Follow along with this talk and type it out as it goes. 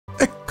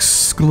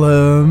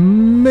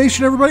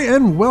Exclamation everybody,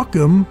 and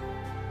welcome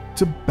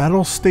to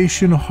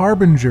Battlestation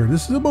Harbinger.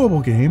 This is a mobile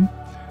game.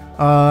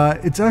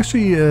 It's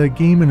actually a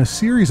game in a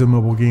series of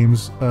mobile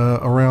games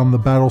around the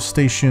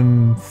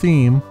Battlestation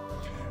theme.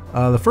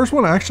 The first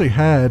one I actually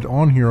had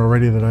on here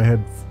already that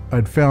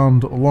I'd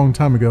found a long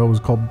time ago was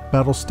called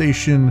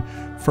Battlestation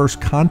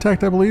First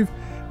Contact, I believe.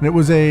 And it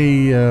was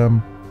a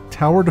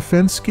tower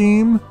defense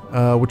game,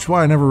 which is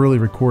why I never really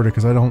recorded,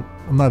 because I'm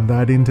not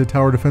that into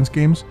tower defense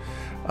games.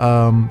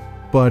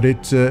 But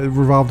it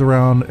revolved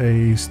around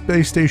a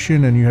space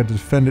station, and you had to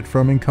defend it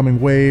from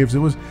incoming waves. It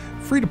was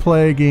a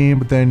free-to-play game,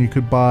 but then you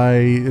could buy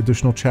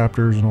additional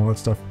chapters and all that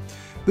stuff.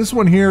 This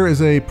one here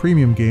is a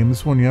premium game.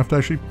 This one you have to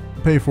actually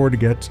pay for to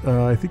get.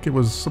 I think it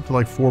was something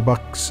like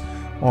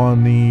 $4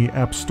 on the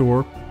App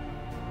Store.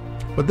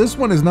 But this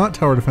one is not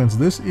tower defense.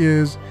 This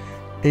is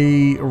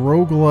a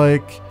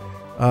roguelike,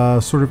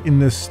 sort of in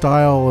this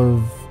style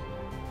of,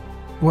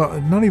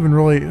 well, not even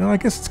really. I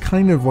guess it's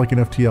kind of like an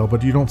FTL,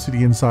 but you don't see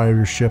the inside of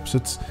your ships.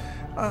 It's,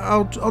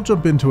 I'll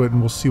jump into it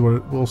and we'll see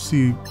we'll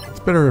see. It's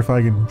better if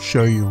I can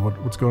show you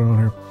what's going on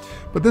here.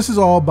 But this is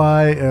all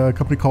by a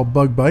company called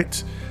Bug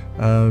Bite.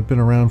 Been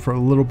around for a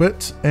little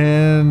bit,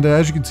 and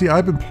as you can see,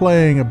 I've been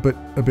playing a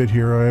bit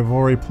here. I've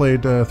already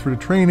played through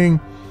the training.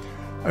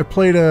 I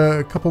played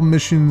a couple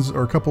missions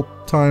or a couple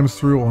times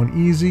through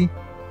on easy,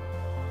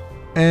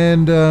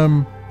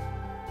 and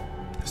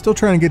still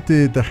trying to get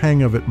the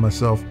hang of it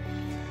myself.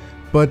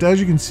 But as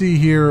you can see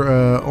here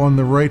on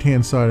the right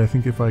hand side, I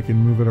think if I can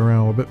move it around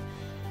a little bit,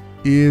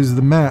 is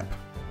the map.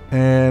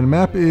 And the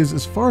map is,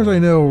 as far as I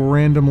know,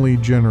 randomly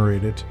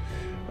generated.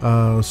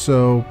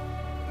 So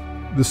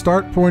the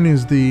start point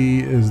is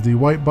the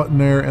white button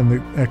there, and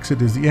the exit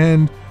is the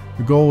end.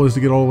 The goal is to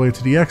get all the way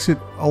to the exit.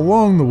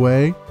 Along the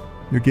way,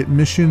 you get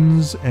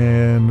missions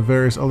and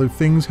various other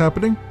things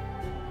happening.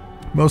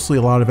 Mostly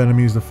a lot of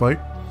enemies to fight.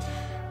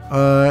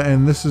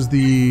 And this is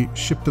the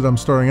ship that I'm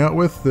starting out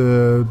with,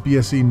 the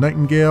BSE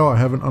Nightingale. I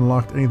haven't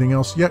unlocked anything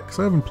else yet because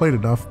I haven't played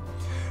enough.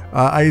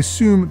 I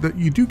assume that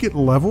you do get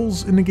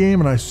levels in the game,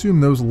 and I assume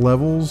those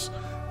levels,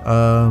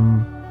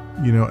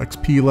 you know,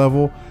 XP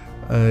level,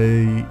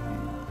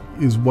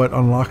 is what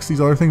unlocks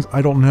these other things.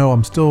 I don't know.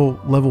 I'm still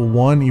level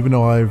 1, even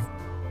though I've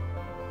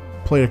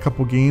played a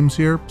couple games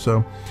here.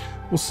 So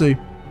we'll see.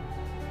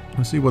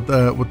 We'll see what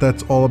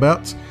that's all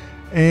about.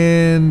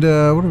 And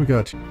what do we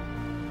got?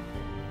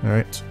 All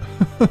right.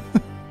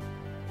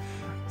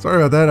 Sorry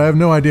about that. I have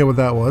no idea what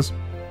that was.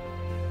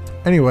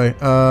 Anyway,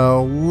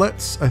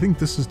 I think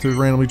this is to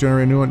randomly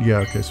generate a new one. Yeah,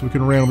 okay, so we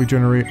can randomly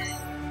generate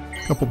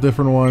a couple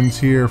different ones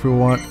here if we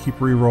want.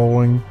 Keep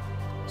re-rolling,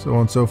 so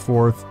on and so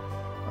forth.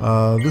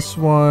 This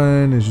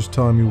one is just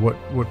telling me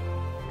what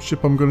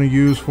ship I'm going to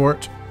use for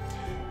it.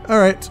 All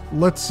right,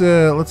 let's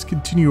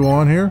continue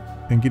on here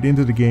and get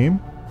into the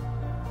game.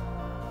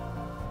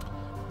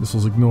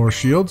 Missiles ignore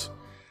shields.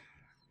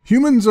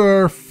 Humans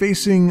are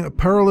facing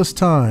perilous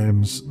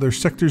times. Their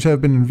sectors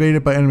have been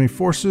invaded by enemy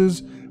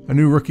forces. A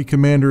new rookie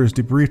commander is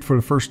debriefed for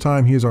the first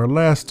time. He is our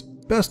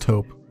best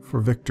hope for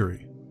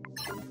victory.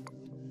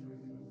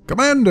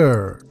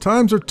 Commander,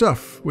 times are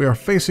tough. We are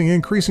facing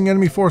increasing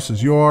enemy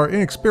forces. You are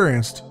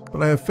inexperienced,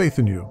 but I have faith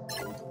in you.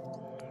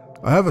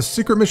 I have a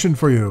secret mission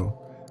for you.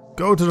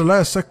 Go to the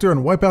last sector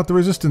and wipe out the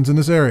resistance in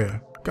this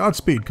area.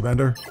 Godspeed,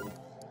 Commander.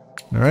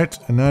 Alright,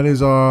 and that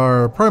is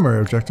our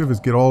primary objective, is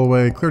get all the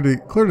way, clear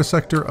the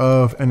sector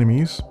of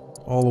enemies,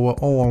 all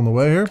along the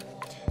way here.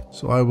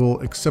 So I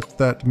will accept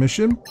that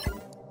mission.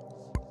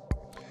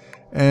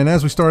 And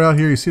as we start out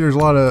here, you see there's a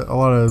lot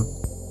of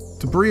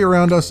debris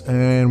around us,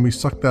 and we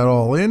suck that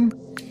all in.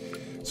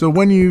 So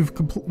when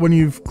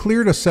you've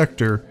cleared a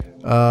sector,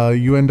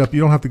 you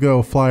don't have to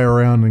go fly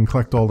around and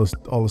collect all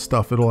the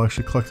stuff. It'll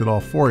actually collect it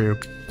all for you.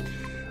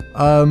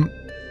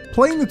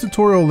 Playing the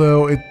tutorial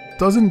though, it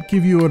doesn't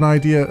give you an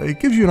idea.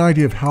 It gives you an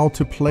idea of how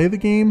to play the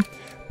game,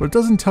 but it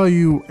doesn't tell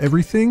you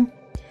everything.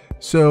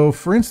 So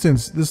for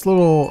instance, this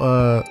little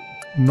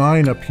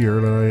 9 up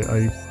here that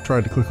I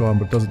tried to click on,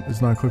 but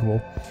it's not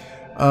clickable.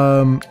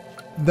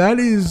 That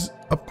is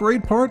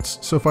upgrade parts.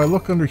 So if I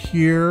look under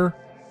here,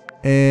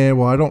 and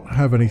well, I don't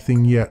have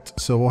anything yet,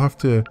 so we'll have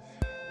to,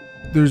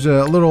 there's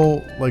a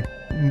little like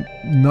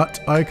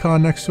nut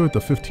icon next to it, the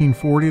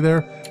 1540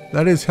 there.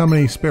 That is how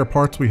many spare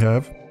parts we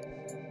have.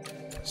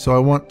 So I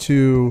want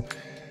to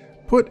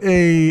put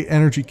a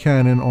energy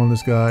cannon on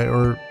this guy,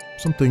 or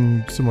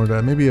something similar to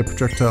that, maybe a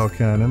projectile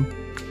cannon.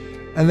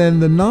 And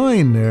then the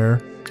 9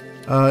 there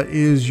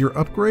is your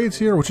upgrades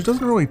here, which it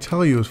doesn't really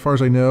tell you as far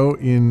as I know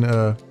in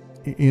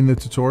the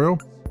tutorial.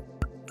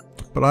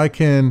 But I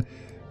can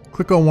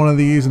click on one of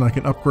these and I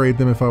can upgrade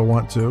them if I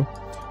want to.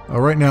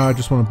 Right now I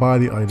just want to buy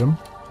the item.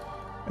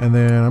 And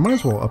then I might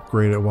as well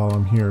upgrade it while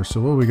I'm here. So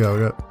what do we got?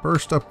 We got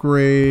burst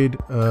upgrade,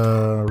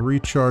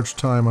 recharge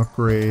time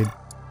upgrade,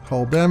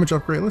 hull damage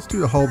upgrade. Let's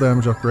do the hull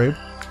damage upgrade.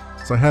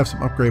 So I have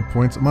some upgrade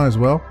points, I might as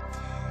well.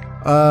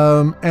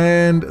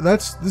 And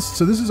that's this.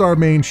 So this is our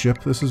main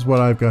ship. This is what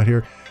I've got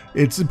here.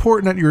 It's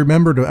important that you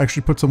remember to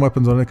actually put some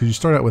weapons on it because you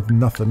start out with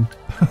nothing.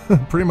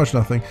 Pretty much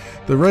nothing.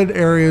 The red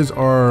areas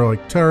are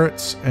like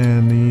turrets,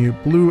 and the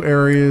blue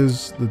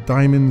areas, the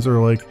diamonds, are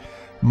like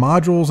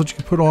modules that you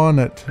can put on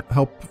that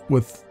help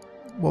with,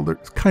 well, they're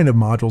kind of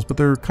modules, but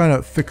they're kind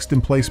of fixed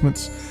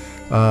emplacements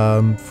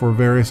for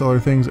various other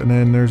things. And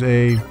then there's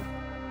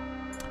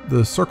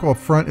the circle up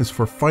front is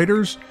for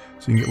fighters,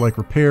 so you can get like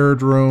repair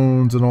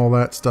drones and all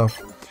that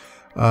stuff.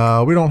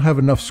 We don't have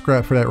enough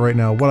scrap for that right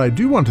now. What I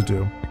do want to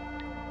do,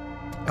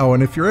 oh,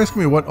 and if you're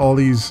asking me what all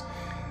these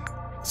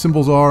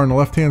symbols are on the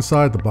left-hand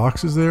side, the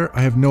boxes there,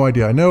 I have no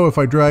idea. I know if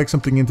I drag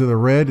something into the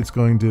red, it's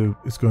going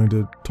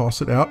to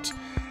toss it out.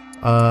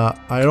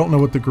 I don't know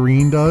what the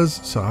green does,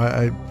 so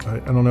I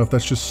don't know if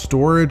that's just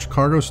storage,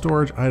 cargo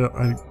storage.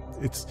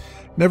 It's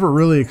never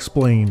really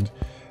explained.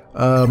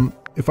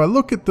 If I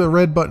look at the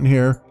red button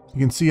here, you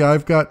can see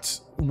I've got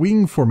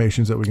wing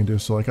formations that we can do.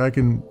 So like I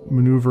can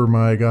maneuver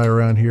my guy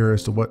around here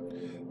as to what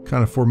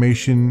kind of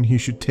formation he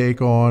should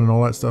take on and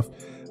all that stuff.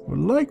 I would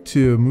like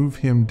to move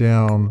him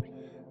down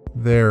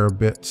there a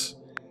bit.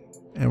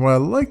 And what I'd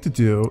like to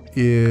do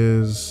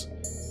is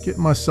get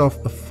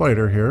myself a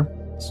fighter here.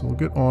 So we'll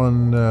get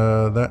on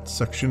that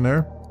section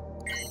there.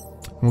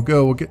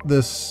 We'll get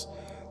this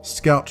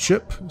scout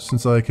ship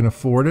since I can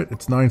afford it.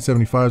 It's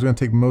 $9.75. It's going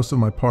to take most of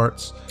my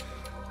parts.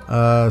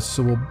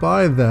 So we'll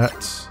buy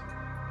that.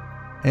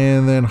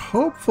 And then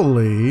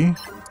hopefully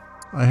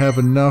I have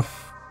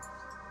enough,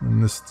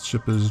 and this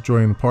ship is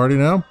joining the party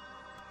now.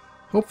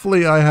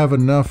 Hopefully I have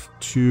enough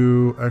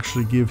to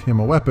actually give him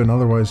a weapon,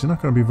 otherwise he's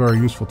not going to be very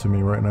useful to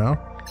me right now.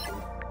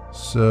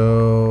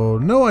 So,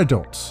 no I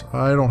don't.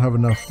 I don't have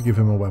enough to give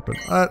him a weapon.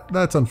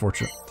 That's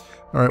unfortunate.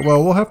 Alright,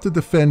 well we'll have to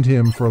defend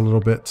him for a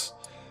little bit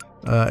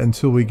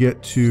until we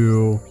get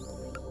to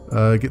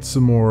get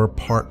some more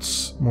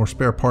parts, more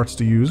spare parts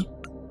to use.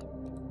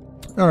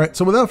 Alright,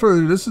 so without further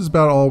ado, this is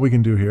about all we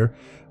can do here.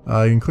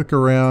 You can click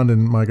around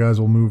and my guys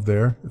will move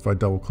there. If I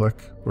double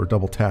click, or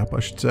double tap I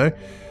should say.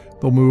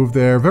 They'll move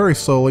there very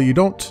slowly. You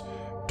don't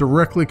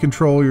directly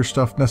control your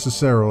stuff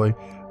necessarily.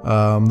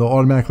 They'll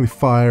automatically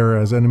fire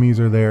as enemies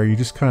are there. You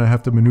just kind of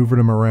have to maneuver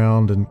them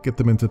around and get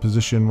them into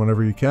position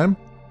whenever you can.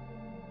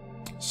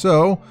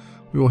 So,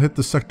 we will hit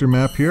the sector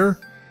map here.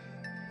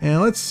 And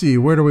let's see,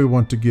 where do we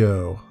want to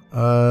go?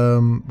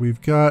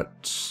 We've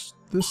got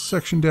this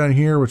section down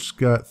here, which has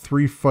got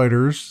 3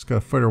 fighters. It's got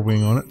a fighter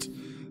wing on it.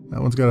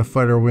 That one's got a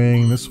fighter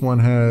wing. This one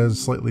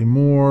has slightly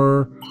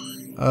more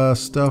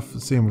stuff.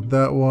 Same with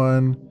that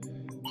one.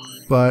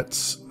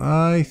 But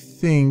I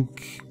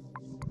think,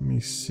 let me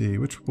see,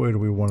 which way do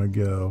we want to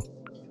go?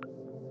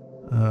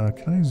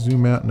 Can I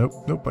zoom out? Nope,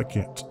 nope, I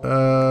can't.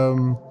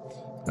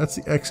 That's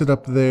the exit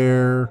up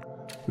there.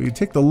 We can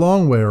take the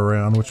long way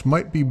around, which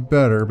might be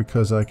better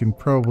because I can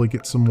probably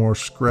get some more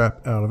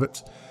scrap out of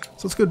it.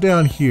 So let's go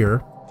down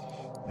here.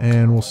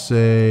 And we'll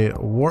say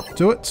warp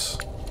to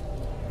it.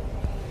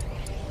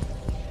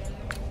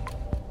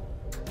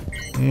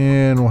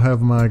 And we'll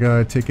have my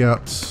guy take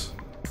out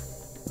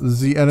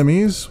the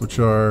enemies, which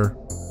are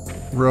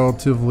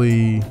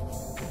relatively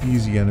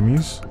easy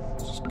enemies,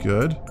 which is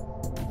good.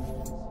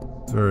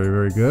 Very,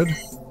 very good.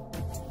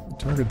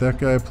 Target that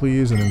guy,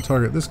 please, and then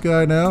target this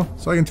guy now.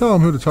 So I can tell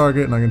him who to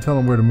target and I can tell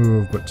him where to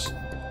move, but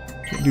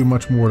can't do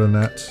much more than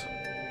that.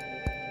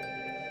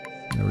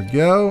 There we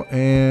go,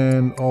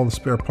 and all the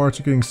spare parts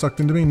are getting sucked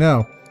into me.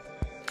 Now,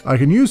 I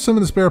can use some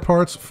of the spare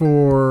parts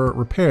for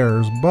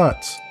repairs,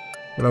 but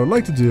what I would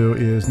like to do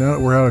is, now that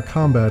we're out of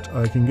combat,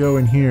 I can go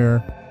in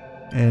here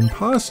and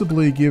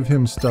possibly give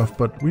him stuff,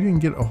 but we didn't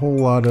get a whole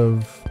lot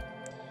of...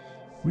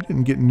 We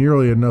didn't get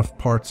nearly enough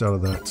parts out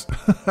of that,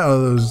 out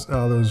of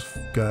those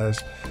guys.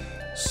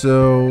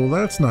 So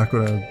that's not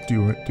going to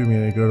do me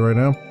any good right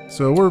now.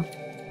 So we're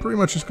pretty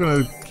much just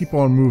going to keep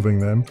on moving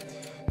then.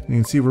 You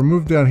can see we're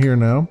moved down here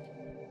now.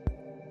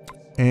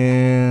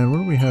 And where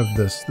do we have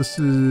this? This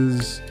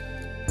is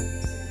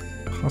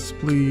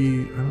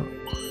possibly,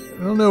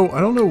 I don't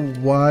know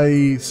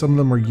why some of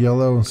them are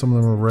yellow and some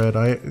of them are red.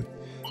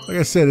 Like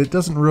I said, it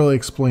doesn't really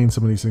explain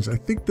some of these things. I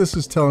think this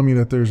is telling me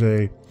that there's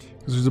a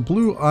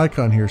blue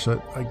icon here,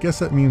 so I guess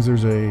that means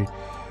there's a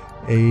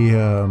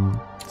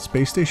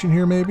space station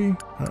here maybe?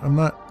 I'm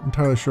not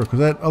entirely sure, because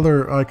that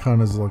other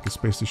icon is like a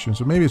space station,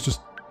 so maybe it's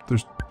just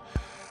there's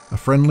a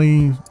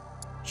friendly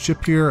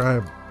ship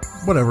here.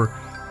 Whatever.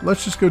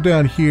 Let's just go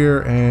down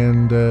here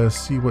and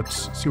see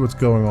what's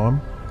going on.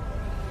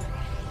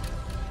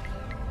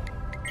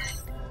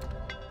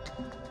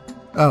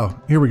 Oh,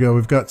 here we go.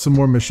 We've got some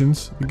more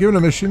missions. Be given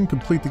a mission,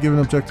 complete the given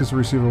objectives to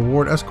receive a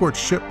reward. Escort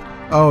ship.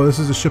 Oh, this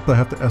is a ship that I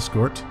have to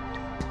escort.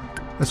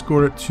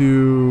 Escort it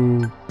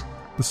to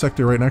the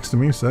sector right next to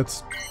me, so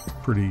that's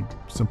pretty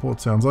simple,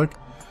 it sounds like.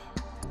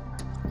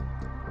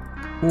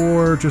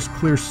 Or just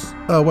clear...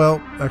 Oh,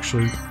 well,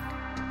 actually...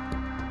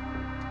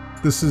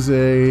 This is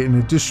an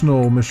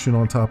additional mission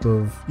on top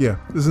of... Yeah,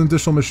 this is an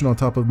additional mission on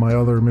top of my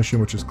other mission,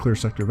 which is clear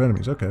sector of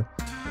enemies. Okay.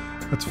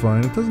 That's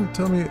fine. It doesn't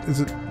tell me... Is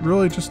it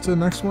really just the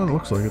next one? It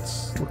looks like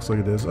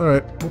it is.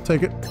 Alright, we'll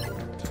take it.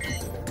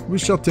 We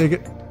shall take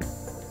it.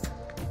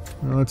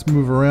 Now let's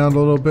move around a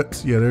little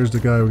bit. Yeah, there's the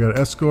guy we got to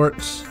escort.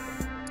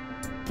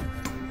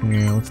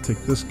 And let's take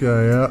this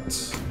guy out.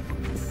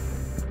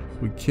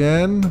 If we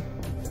can.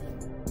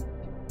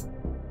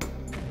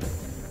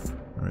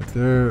 Alright,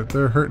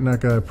 they're hurting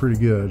that guy pretty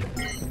good.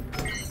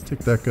 Let's take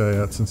that guy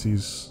out since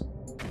he's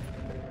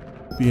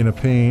being a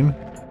pain.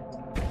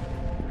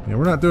 Yeah,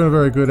 we're not doing a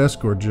very good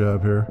escort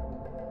job here.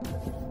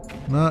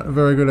 Not a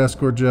very good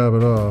escort job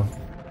at all.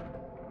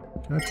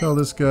 Can I tell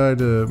this guy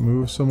to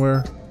move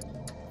somewhere?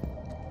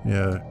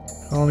 Yeah.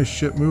 Colony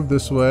ship, move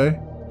this way.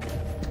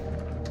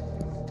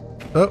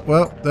 Oh,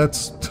 well,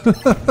 that's...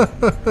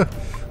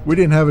 we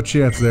didn't have a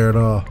chance there at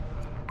all.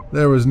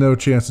 There was no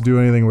chance to do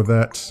anything with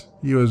that.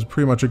 He was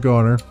pretty much a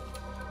goner.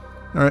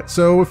 Alright,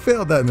 so we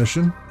failed that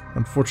mission,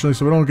 unfortunately,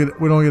 so we don't get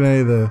any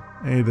of the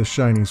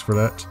shinies for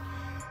that.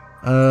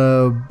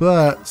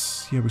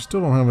 But yeah, we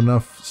still don't have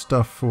enough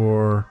stuff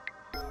for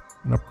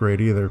an upgrade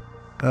either.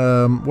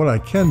 What I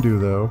can do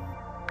though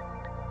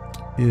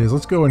is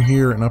let's go in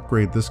here and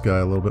upgrade this guy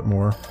a little bit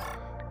more.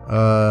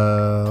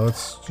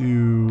 Let's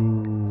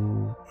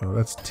do... oh,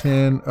 that's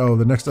 10. Oh,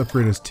 the next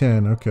upgrade is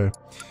 10. Okay.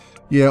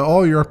 Yeah,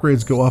 all your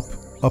upgrades go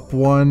up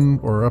one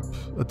or up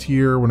a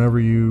tier whenever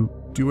you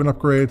do an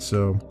upgrade,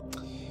 so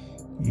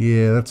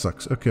yeah, that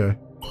sucks. Okay.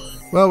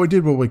 Well, we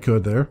did what we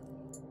could there.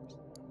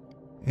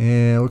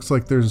 And it looks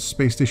like there's a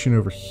space station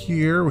over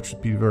here, which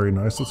would be very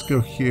nice. Let's go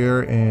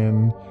here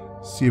and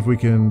see if we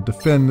can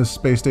defend this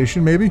space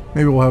station, maybe.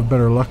 Maybe we'll have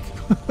better luck.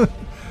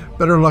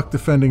 Better luck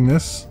defending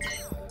this.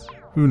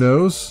 Who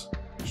knows?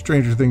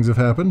 Stranger things have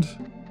happened.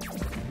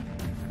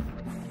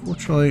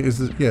 Fortunately,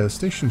 yeah, the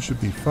station should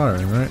be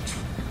firing, right?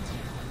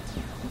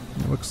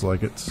 It looks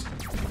like it.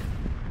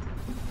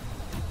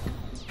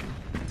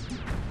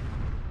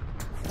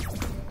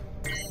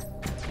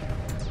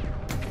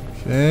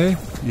 Okay,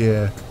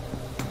 yeah.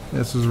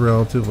 This is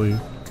relatively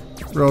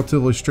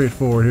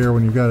straightforward here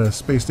when you've got a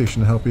space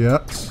station to help you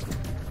out.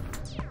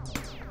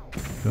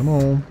 Come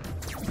on.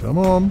 Come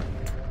on.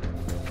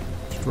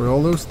 Destroy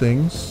all those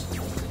things.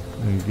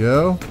 There you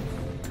go.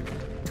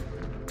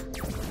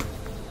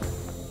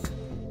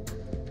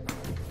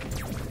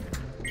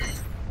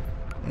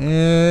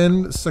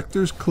 And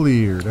sector's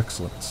cleared.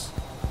 Excellent.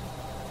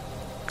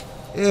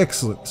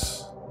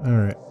 Excellent.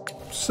 Alright.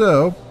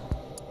 So,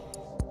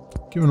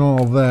 given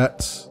all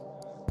that,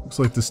 looks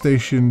like the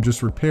station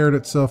just repaired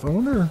itself. I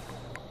wonder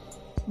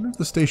if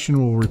the station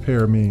will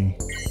repair me.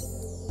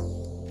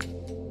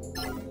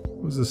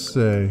 What does this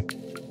say?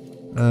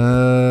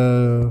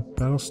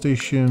 Battle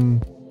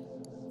station.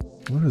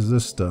 What is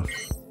this stuff?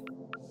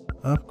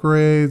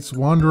 Upgrades,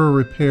 Wanderer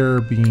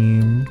repair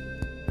beam,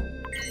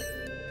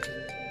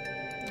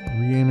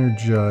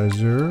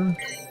 re-energizer,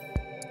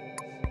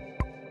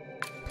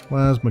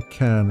 plasma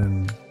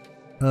cannon.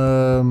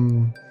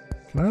 Can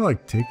I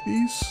like take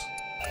these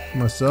for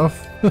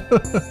myself?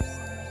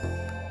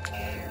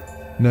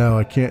 No,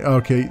 I can't.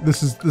 Okay,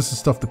 this is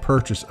stuff to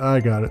purchase. I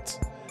got it.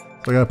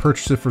 So I gotta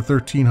purchase it for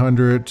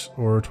 1,300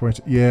 or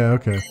 20. Yeah,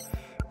 okay.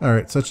 All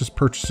right, so that's just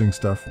purchasing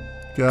stuff.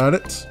 Got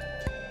it.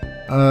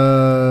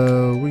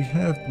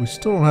 We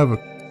still don't have a...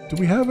 do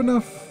we have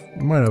enough?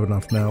 We might have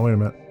enough now. Wait a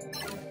minute.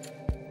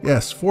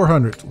 Yes,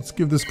 400. Let's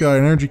give this guy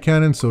an energy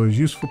cannon so he's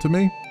useful to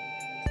me.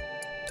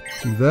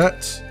 Do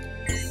that.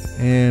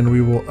 And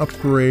we will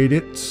upgrade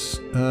it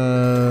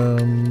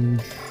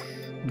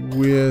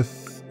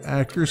with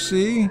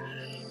accuracy.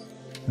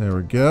 There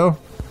we go.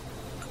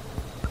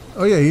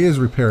 Oh yeah, he is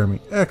repairing me.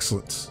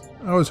 Excellent.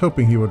 I was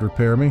hoping he would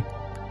repair me.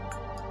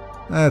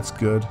 That's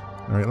good.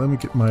 Alright, let me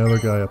get my other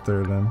guy up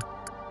there then.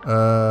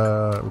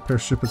 Repair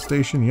ship at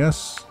station,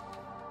 yes.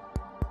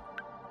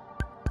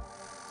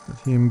 Let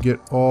him get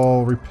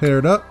all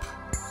repaired up.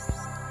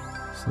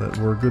 So that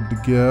we're good to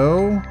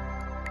go.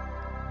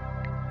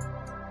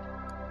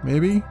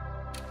 Maybe?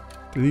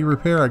 Did he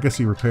repair? I guess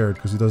he repaired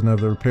because he doesn't have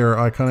the repair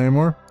icon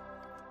anymore.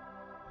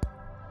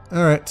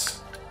 Alright.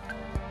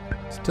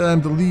 It's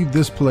time to leave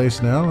this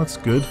place now. That's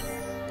good.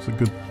 It's a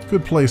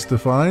good place to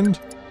find.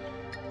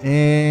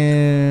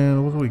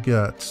 And what do we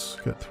got?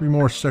 Got 3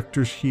 more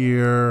sectors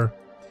here.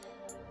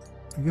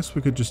 I guess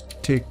we could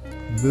just take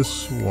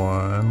this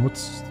one.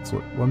 What's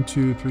what? 1,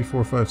 2, 3,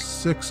 4, 5,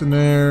 6 in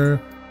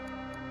there.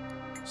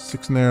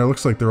 6 in there.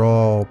 Looks like they're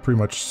all pretty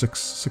much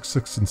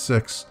 6, and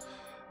 6.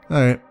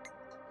 Alright.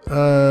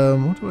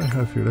 What do I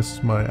have here? This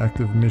is my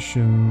active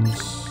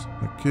missions.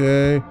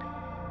 Okay.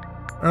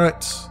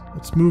 Alright.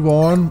 Let's move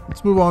on.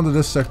 Let's move on to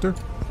this sector.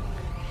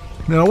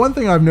 Now, one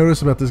thing I've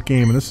noticed about this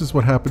game, and this is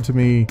what happened to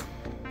me.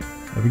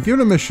 I've been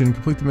given a mission.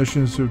 Complete the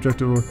missions to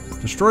objective.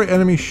 Destroy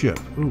enemy ship.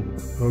 Ooh.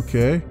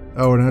 Okay.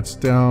 Oh, and that's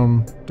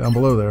down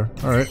below there.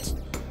 Alright.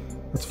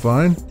 That's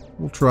fine.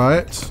 We'll try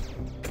it.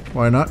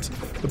 Why not?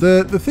 But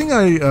the thing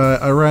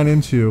I ran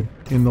into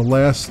in the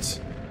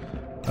last...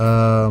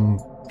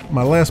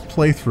 my last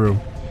playthrough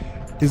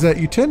is that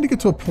you tend to get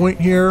to a point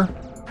here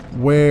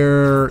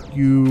where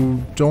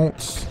you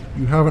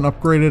haven't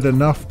upgraded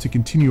enough to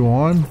continue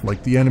on.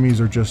 Like the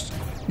enemies are just,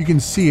 you can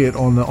see it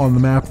on the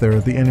map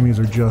there. The enemies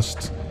are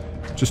just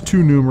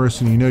too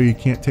numerous, and you know you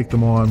can't take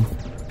them on.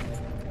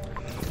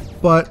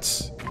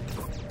 But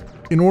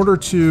in order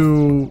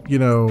to, you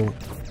know,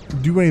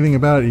 do anything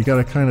about it, you got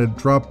to kind of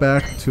drop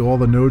back to all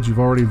the nodes you've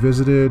already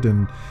visited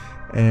and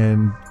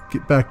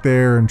get back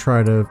there and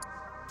try to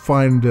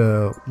find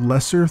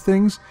lesser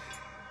things.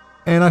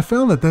 And I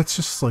found that that's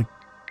just like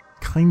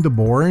kind of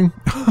boring,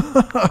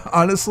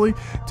 honestly,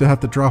 to have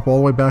to drop all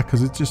the way back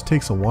because it just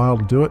takes a while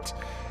to do it.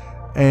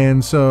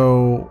 And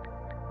so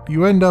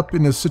you end up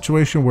in a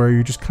situation where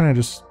you just kind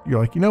of you're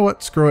like, you know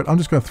what, screw it, I'm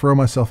just going to throw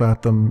myself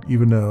at them,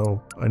 even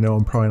though I know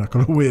I'm probably not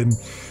going to win.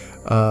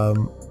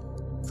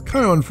 It's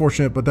kind of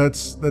unfortunate, but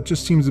that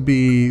just seems to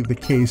be the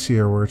case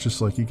here, where it's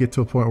just like you get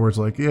to a point where it's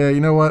like, yeah, you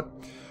know what,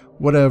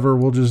 whatever,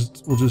 we'll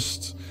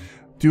just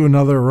do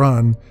another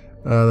run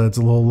that's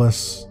a little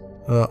less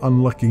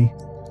unlucky.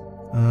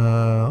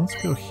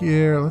 Let's go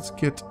here. Let's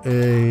get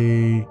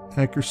a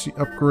accuracy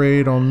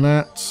upgrade on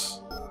that.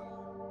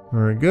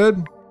 Very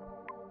good.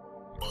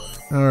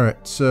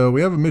 Alright, so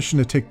we have a mission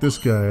to take this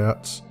guy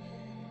out.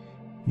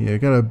 Yeah,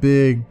 got a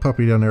big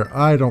puppy down there.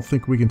 I don't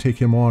think we can take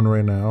him on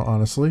right now,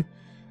 honestly.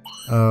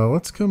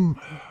 Let's come...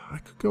 I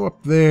could go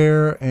up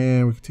there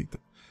and we could take the...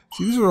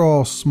 See, these are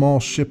all small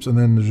ships and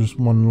then there's just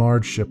one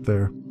large ship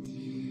there.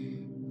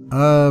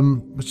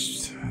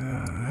 Which...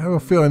 I have a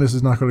feeling this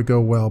is not going to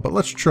go well, but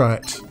let's try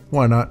it.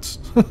 Why not?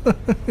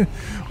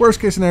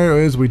 Worst case scenario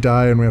is we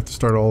die and we have to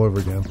start all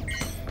over again.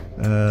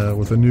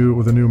 With a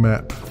new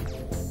map.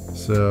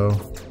 So...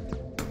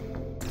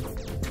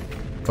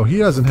 Oh, he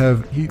doesn't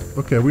have...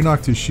 Okay, we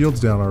knocked his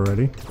shields down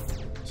already.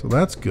 So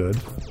that's good.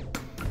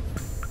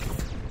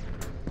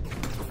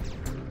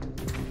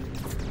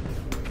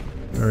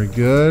 Very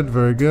good,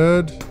 very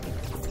good.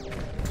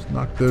 Let's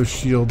knock those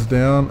shields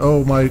down.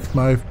 Oh, my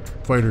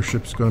fighter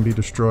ship's going to be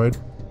destroyed.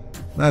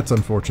 That's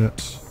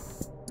unfortunate.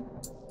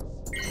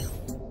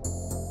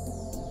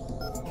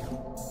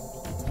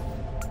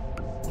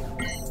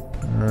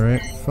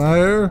 Alright,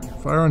 fire.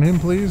 Fire on him,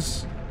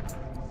 please.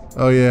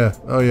 Oh yeah,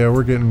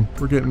 we're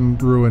getting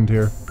ruined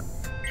here.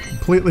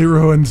 Completely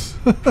ruined.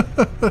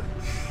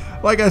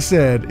 Like I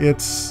said,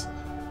 it's...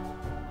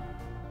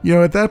 You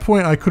know, at that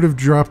point I could have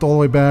dropped all the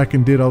way back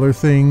and did other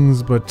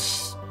things,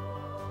 but...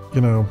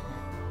 You know...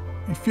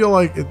 You feel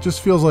like... It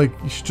just feels like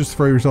you should just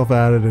throw yourself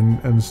at it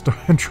and start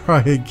and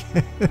try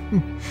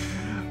again.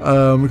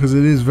 Because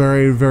it is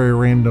very, very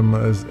random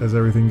as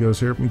everything goes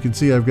here. You can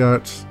see I'm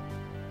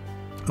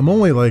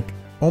only like...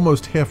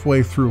 almost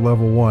halfway through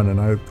level 1, and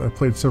I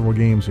played several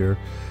games here.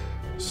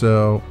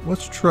 So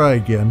let's try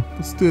again.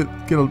 Let's get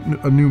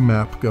a new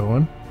map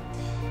going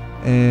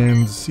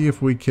and see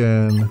if we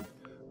can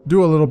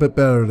do a little bit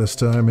better this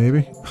time,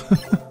 maybe.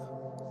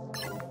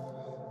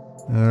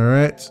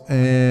 Alright,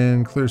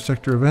 and clear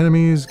sector of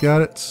enemies.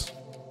 Got it.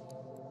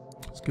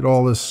 Let's get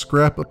all this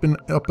scrap up in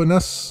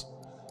us.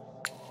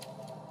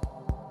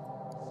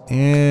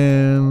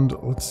 And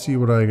let's see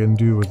what I can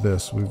do with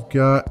this. We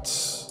got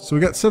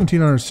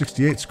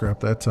 1768 scrap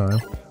that time,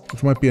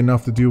 which might be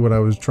enough to do what I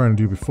was trying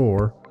to do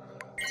before.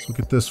 So we'll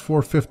get this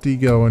 450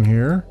 going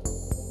here.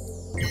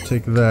 We'll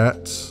take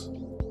that.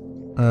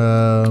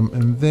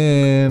 And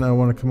then I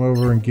want to come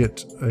over and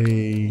get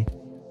a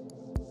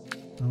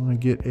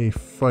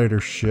fighter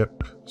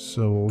ship.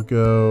 So we'll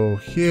go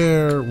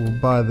here, we'll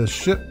buy this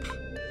ship.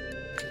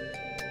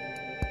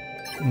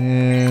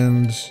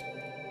 And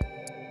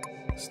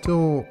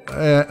still,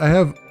 I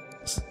have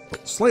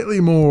slightly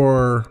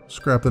more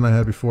scrap than I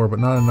had before, but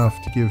not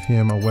enough to give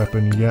him a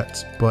weapon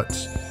yet, but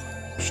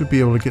should be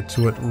able to get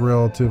to it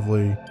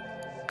relatively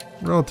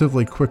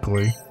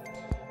quickly.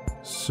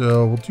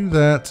 So we'll do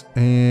that,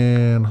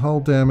 and hull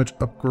damage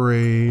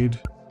upgrade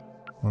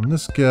on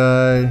this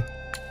guy,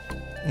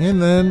 and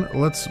then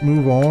let's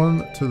move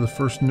on to the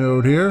first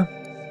node here.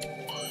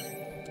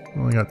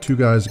 Only got 2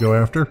 guys to go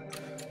after,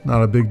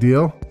 not a big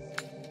deal.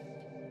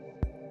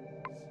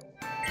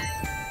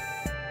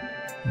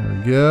 There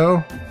we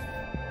go.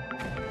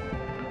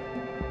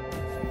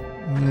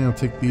 And I'll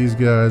take these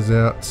guys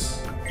out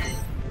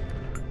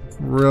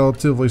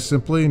relatively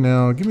simply.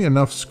 Now, give me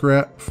enough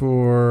scrap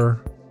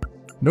for...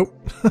 Nope.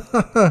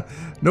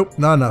 Nope,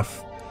 not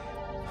enough.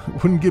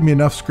 Wouldn't give me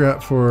enough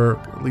scrap for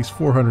at least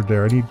 400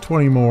 there. I need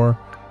 20 more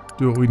to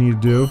do what we need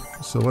to do.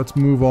 So let's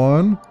move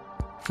on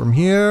from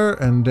here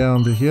and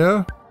down to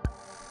here.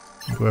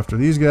 Go after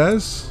these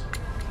guys.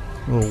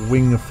 Little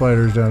wing of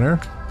fighters down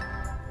there.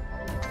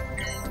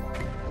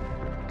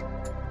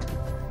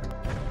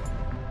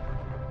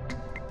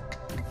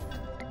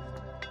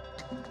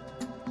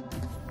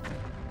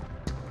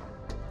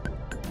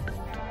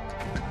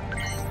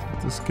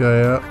 This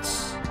guy out.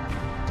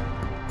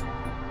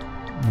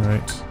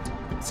 Alright.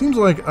 It seems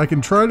like I can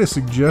try to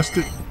suggest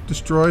it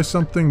destroy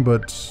something,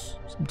 but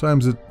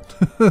sometimes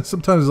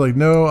sometimes it's like,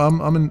 no,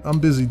 I'm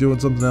busy doing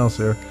something else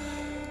here.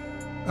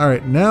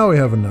 Alright, now we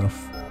have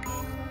enough.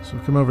 So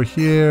we'll come over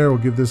here, we'll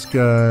give this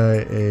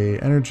guy a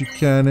energy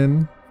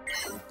cannon.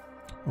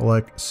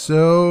 Like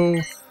so.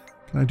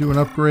 Can I do an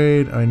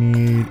upgrade? I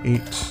need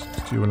 8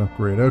 to do an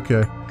upgrade.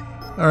 Okay.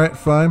 Alright,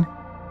 fine.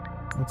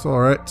 That's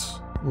alright.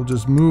 We'll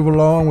just move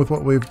along with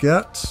what we've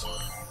got.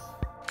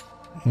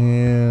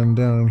 And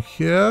down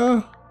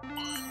here,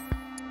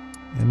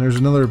 And there's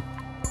another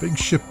big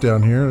ship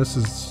down here. This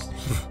is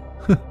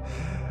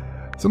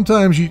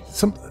sometimes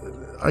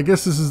I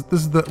guess this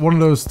is one of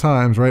those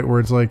times, right, where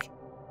it's like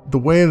the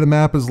way the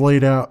map is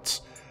laid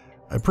out,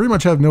 I pretty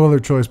much have no other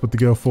choice but to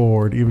go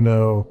forward, even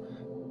though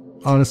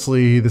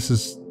honestly this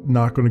is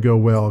not going to go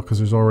well because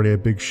there's already a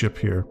big ship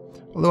here.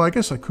 Although I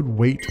guess I could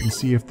wait and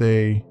see if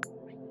they...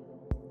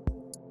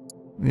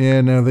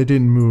 Yeah, no, they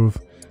didn't move.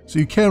 So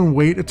you can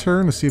wait a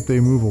turn to see if they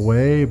move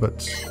away,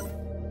 but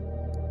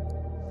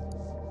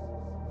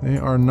they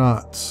are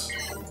not.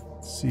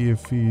 Let's see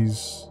if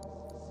he's...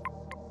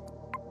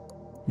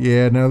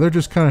 Yeah, no, they're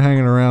just kind of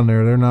hanging around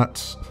there. They're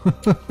not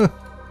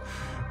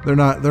they're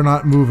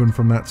not moving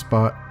from that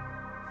spot.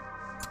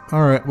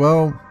 All right,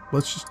 well,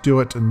 let's just do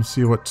it and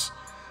see what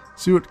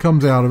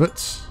comes out of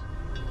it.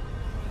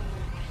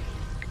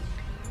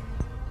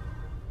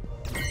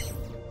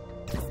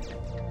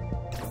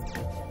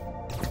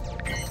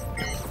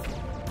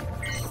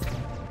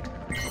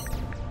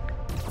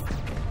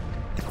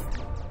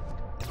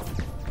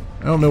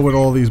 I don't know what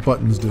all these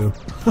buttons do.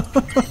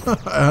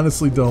 I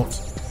honestly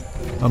don't.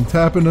 I'm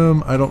tapping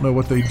them. I don't know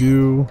what they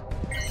do.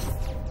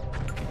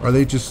 Are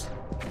they just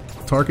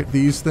target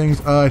these things?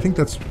 I think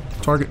that's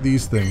target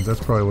these things. That's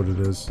probably what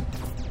it is.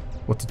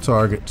 What to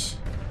target.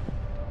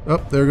 Oh,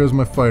 there goes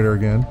my fighter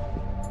again.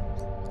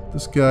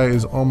 This guy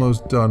is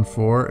almost done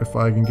for, if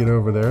I can get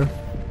over there.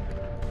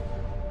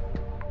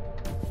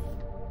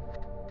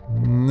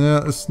 Nah,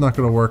 this is not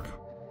going to work.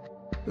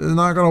 This is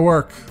not going to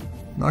work.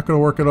 Not going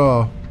to work at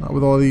all. Not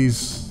with all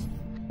these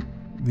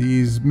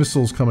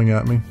missiles coming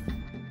at me.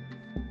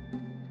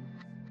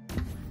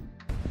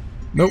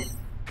 Nope.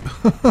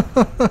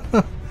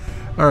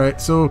 Alright,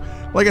 so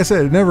like I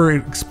said, it never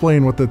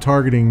explained what the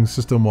targeting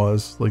system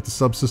was, like the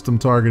subsystem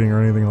targeting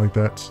or anything like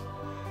that.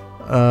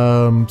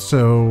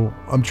 So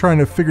I'm trying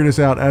to figure this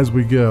out as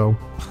we go.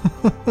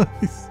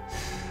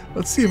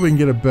 Let's see if we can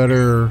get a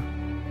better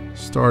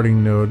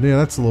starting node. Yeah,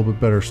 that's a little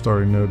bit better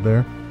starting node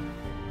there.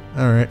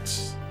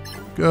 Alright.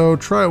 Go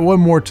try it one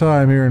more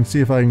time here and see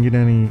if I can get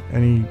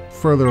any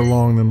further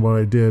along than what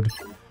I did.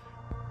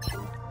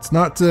 It's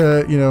not,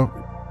 you know,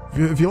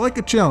 if you like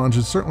a challenge,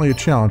 it's certainly a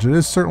challenge. It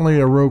is certainly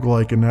a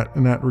roguelike in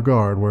that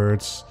regard, where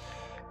it's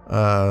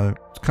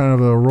kind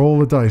of a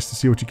roll of the dice to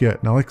see what you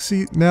get. Now, like,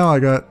 see, now I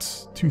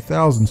got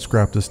 2,000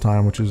 scrap this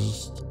time, which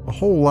is a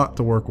whole lot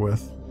to work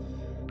with,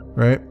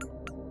 right?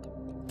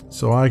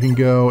 So I can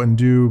go and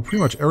do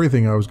pretty much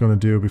everything I was going to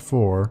do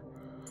before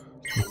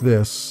with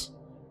this.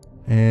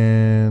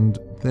 And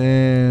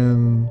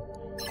then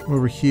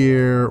over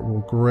here,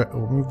 we'll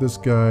move this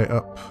guy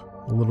up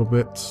a little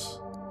bit,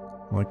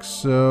 like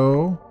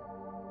so.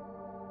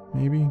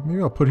 Maybe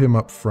I'll put him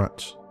up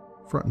front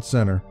and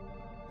center.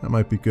 That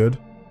might be good.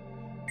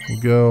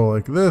 We'll go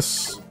like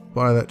this,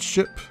 buy that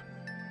ship.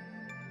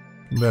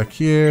 Come back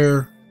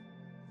here.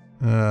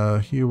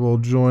 He will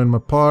join my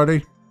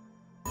party.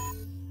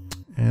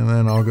 And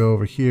then I'll go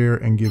over here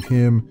and give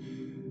him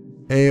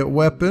a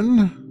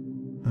weapon.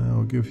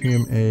 I'll give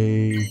him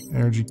a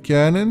energy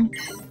cannon.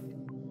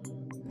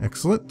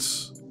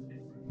 Excellent.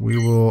 We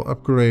will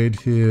upgrade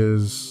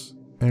his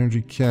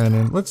energy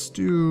cannon. Let's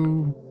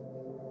do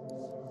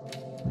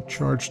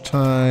recharge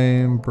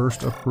time,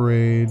 burst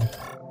upgrade.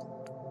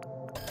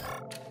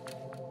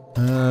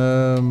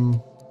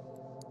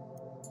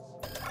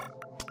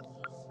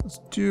 Let's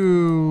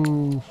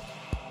do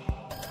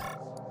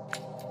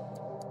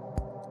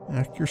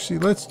accuracy.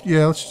 Let's do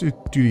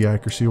the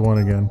accuracy one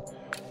again.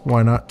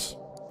 Why not?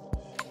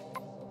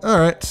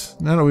 Alright,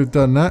 now that we've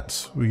done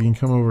that, we can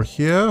come over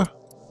here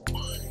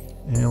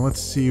and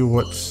let's see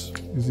what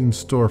is in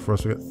store for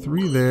us. We got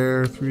 3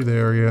 there, 3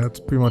 there. Yeah,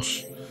 that's pretty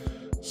much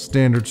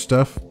standard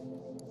stuff.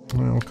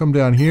 We'll come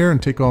down here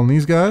and take on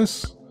these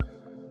guys.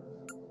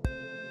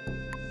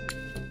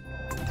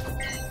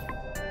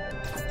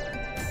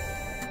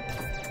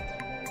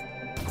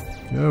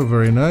 Oh,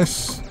 very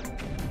nice.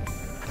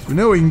 So we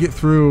know we can get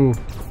through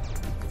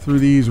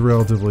these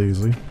relatively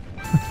easily.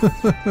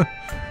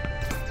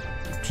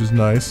 Which is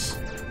nice.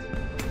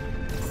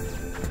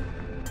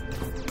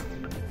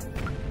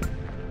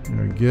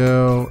 There we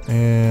go.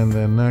 And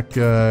then that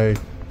guy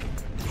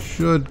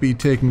should be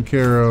taken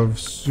care of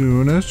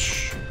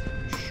soonish.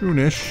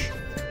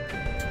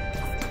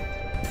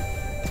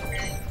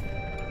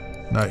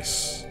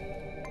 Nice.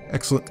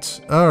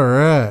 Excellent.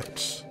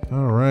 Alright.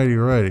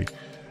 Alrighty.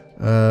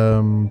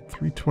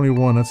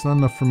 321. That's not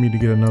enough for me to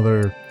get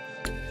another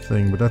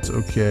thing, but that's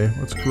okay.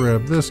 Let's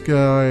grab this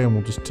guy and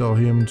we'll just tell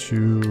him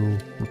to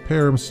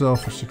repair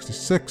himself for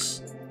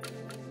 66.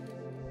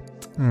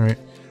 Alright.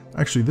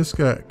 Actually, this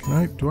guy,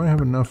 do I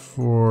have enough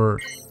for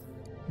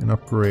an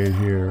upgrade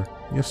here?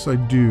 Yes, I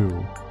do.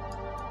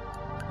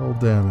 Hull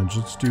damage.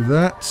 Let's do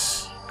that.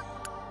 So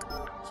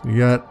we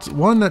got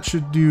one that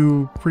should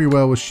do pretty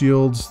well with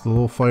shields, the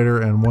little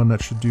fighter, and one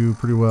that should do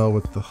pretty well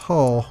with the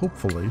hull,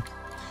 hopefully.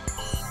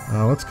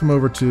 Let's come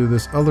over to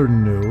this other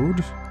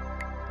node,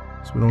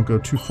 so we don't go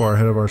too far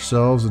ahead of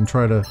ourselves, and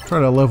try to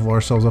level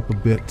ourselves up a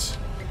bit,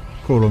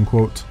 quote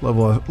unquote,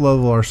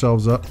 level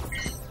ourselves up.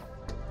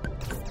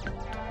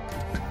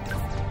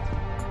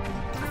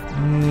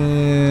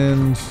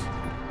 And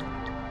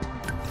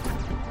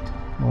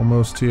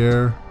almost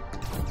here.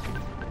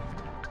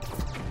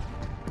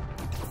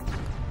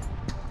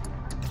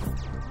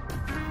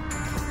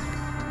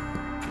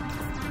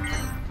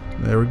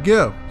 There we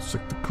go.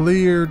 Sector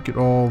cleared. Get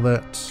all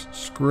that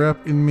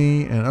scrap in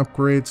me and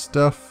upgrade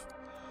stuff.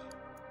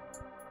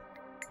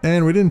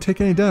 And we didn't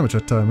take any damage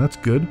that time. That's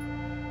good.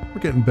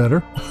 We're getting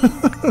better.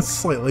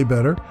 Slightly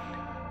better.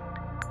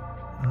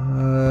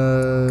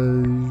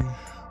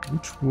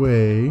 Which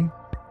way?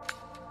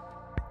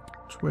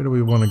 Which way do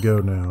we want to go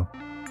now?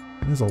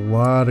 There's a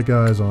lot of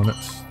guys on it.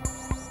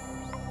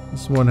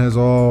 This one has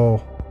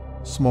all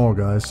small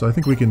guys, so I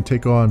think we can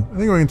take on. I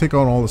think we can take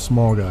on all the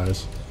small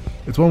guys.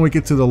 It's when we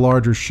get to the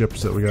larger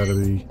ships that we got to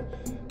be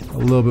a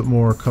little bit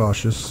more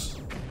cautious.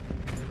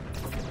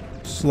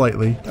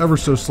 Slightly, ever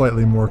so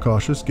slightly more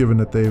cautious, given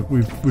that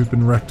we've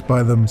been wrecked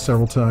by them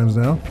several times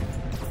now.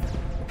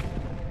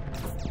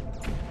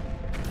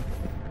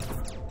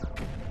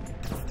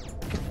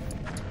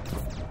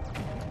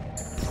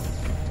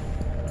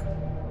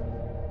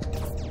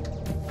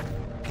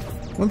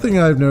 One thing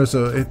I've noticed,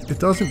 though, it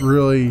doesn't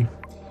really.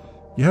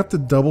 You have to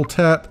double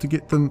tap to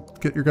get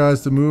your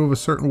guys to move a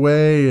certain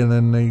way, and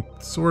then they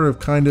sort of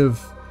kind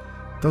of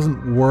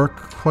doesn't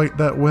work quite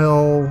that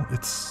well.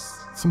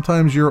 It's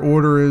sometimes your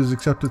order is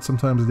accepted,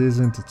 sometimes it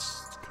isn't.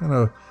 It's kind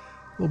of a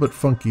little bit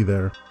funky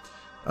there.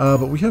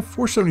 But we have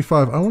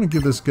 475. I want to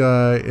give this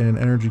guy an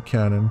energy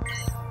cannon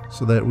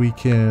so that we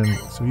can.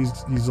 So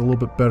he's a little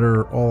bit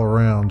better all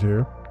around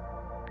here.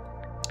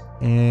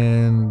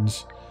 And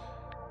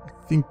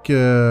I think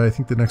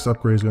the next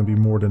upgrade is going to be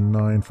more than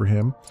 9 for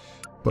him.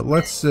 But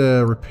let's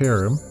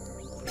repair him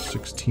for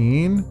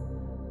 16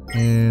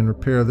 and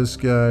repair this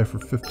guy for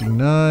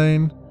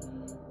 59.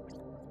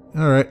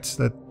 All right,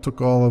 so that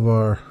took all of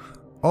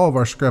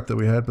our scrap that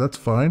we had, but that's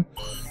fine.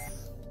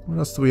 What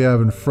else do we have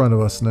in front of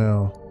us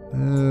now?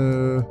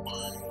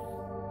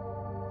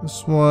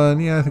 This one,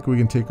 yeah, I think we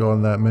can take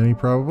on that many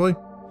probably.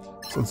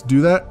 So let's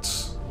do that.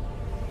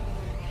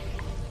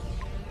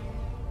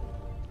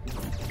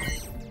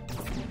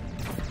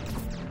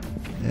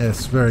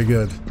 Yes, very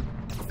good.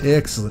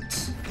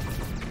 Excellent.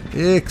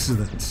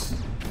 Excellent.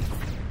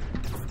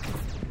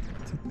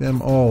 Take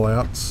them all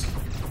out.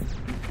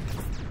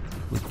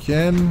 We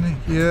can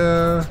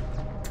here.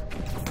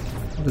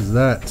 What is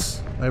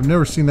that? I've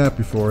never seen that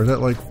before. Is that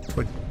like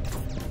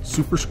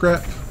super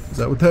scrap? Is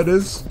that what that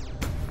is?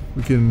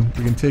 We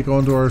can take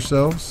onto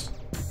ourselves.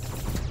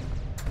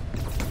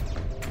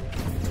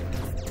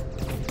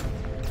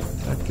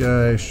 That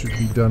guy should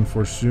be done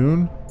for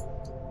soon.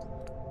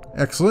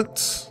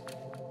 Excellent.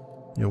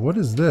 Yeah, what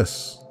is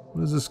this?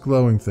 What is this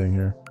glowing thing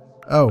here?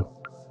 Oh.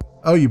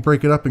 Oh, you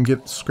break it up and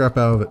get scrap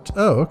out of it.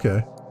 Oh,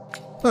 okay.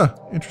 Huh,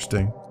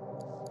 interesting.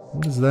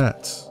 What is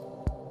that?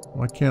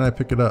 Why can't I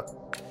pick it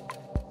up?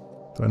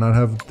 Do I not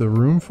have the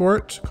room for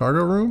it?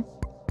 Cargo room?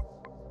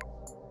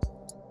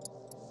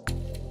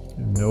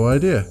 No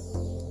idea.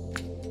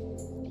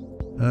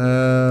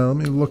 Let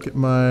me look at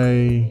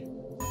my...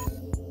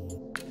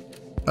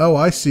 Oh,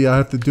 I see. I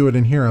have to do it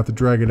in here. I have to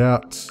drag it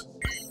out.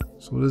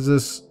 So what is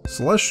this?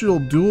 Celestial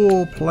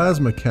Dual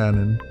Plasma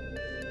Cannon.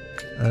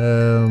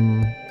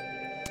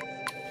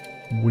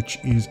 Which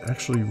is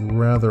actually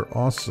rather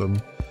awesome.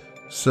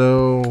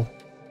 So...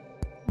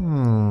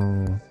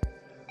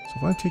 So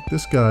if I take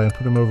this guy and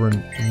put him over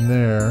in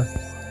there,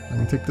 I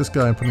can take this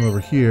guy and put him over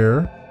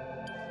here.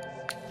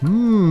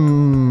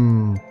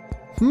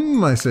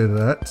 I say to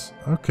that.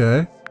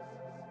 Okay.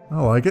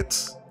 I like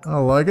it. I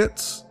like it.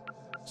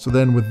 So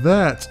then with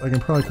that, I can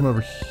probably come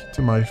over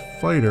to my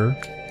fighter.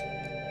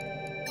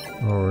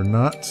 Or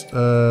not.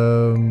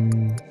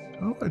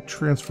 How do I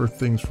transfer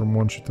things from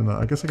one ship to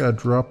another? I guess I gotta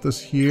drop this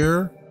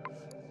here.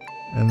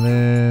 And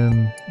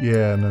then,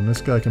 yeah, and then this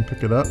guy can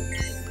pick it up.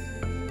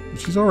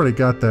 She's already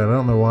got that. I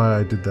don't know why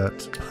I did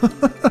that.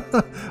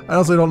 I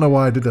also don't know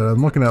why I did that.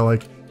 I'm looking at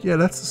like, yeah,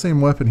 that's the same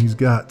weapon he's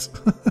got.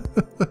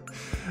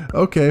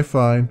 Okay,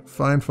 fine.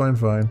 Fine.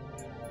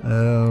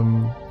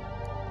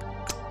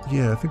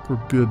 Yeah, I think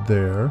we're good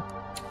there.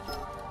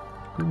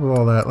 Good with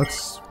all that.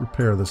 Let's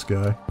repair this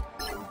guy.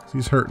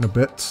 He's hurting a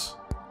bit.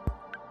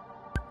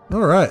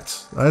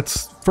 Alright.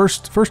 That's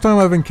first time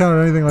I've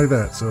encountered anything like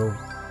that, so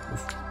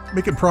we're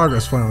making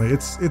progress finally.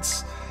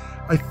 It's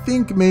I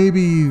think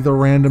maybe the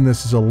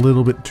randomness is a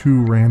little bit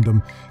too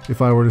random.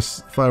 If I were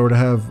to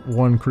have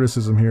one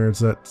criticism here, it's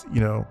that, you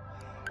know,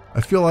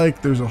 I feel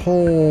like there's a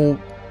whole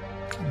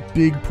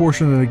big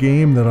portion of the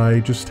game that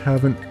I just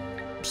haven't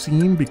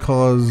seen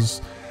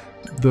because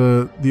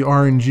the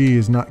RNG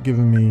is not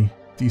giving me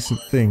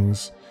decent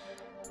things.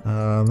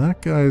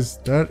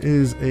 That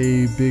is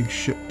a big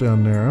ship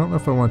down there. I don't know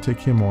if I want to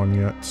take him on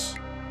yet.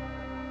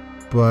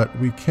 But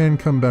we can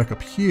come back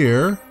up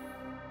here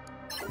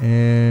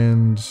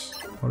and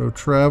auto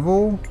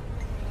travel.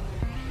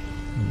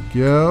 There we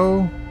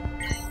go.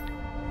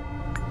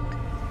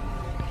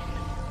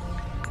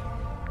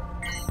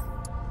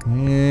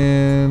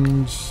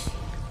 And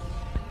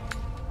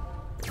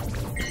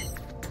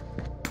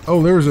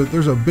oh,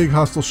 there's a big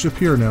hostile ship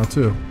here now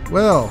too.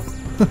 Well,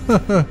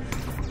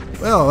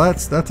 Well,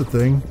 that's a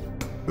thing.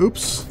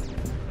 Oops.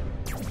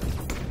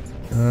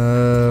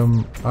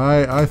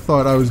 I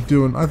thought I was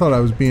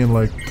being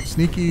like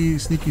sneaky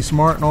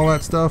smart and all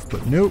that stuff,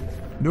 but nope.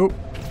 Nope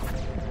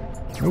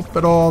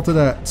at all to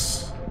that.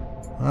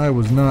 I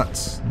was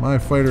not. My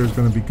fighter is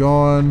going to be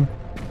gone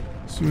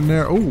soon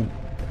there. Oh,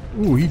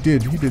 he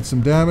did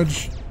some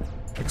damage.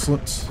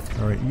 Excellent.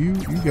 All right, you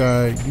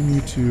guy, you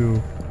need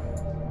to.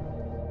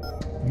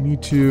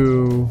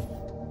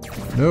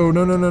 No.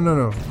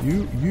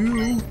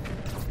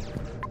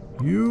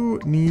 You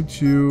need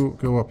to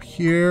go up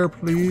here,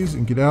 please,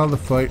 and get out of the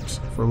fight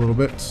for a little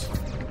bit,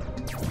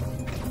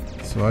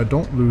 so I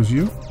don't lose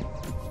you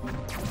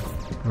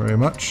very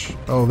much.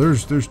 Oh,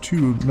 there's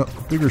two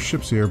bigger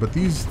ships here, but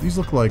these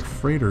look like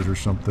freighters or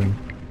something.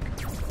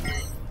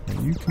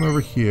 And you come over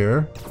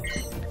here.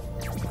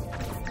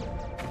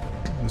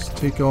 Just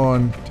take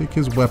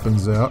his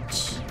weapons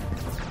out.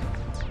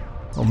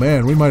 Oh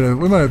man, we might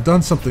have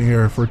done something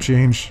here for a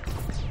change.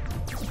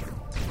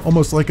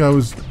 Almost like I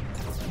was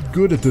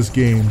good at this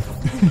game.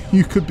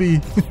 you could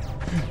be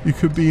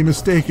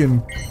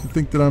mistaken to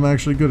think that I'm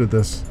actually good at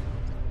this.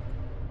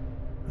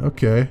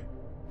 Okay.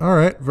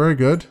 Alright, very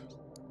good.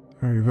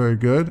 Very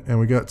good. And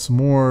we got some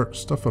more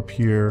stuff up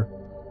here.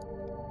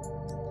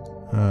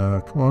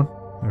 Come on.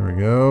 There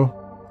we go.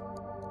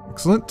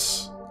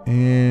 Excellent.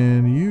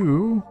 And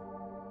you...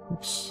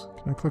 Oops.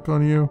 Can I click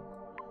on you?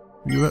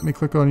 Will you let me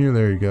click on you?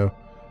 There you go.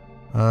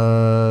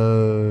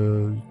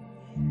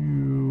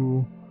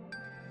 You...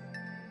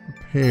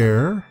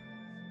 Repair.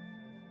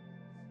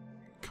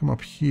 Come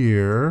up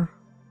here.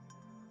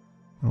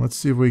 Now let's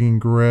see if we can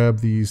grab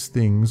these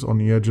things on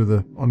the edge of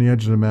the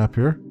map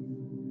here.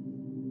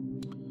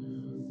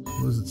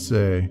 What does it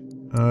say?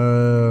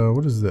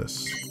 What is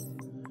this?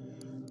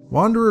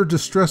 Wanderer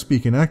Distress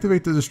Beacon.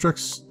 Activate the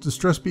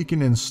distress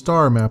beacon in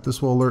star map.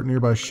 This will alert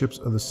nearby ships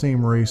of the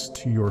same race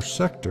to your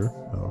sector.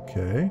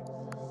 Okay.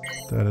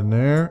 Put that in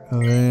there.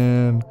 And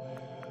then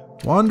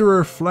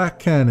Wanderer Flak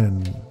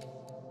Cannon.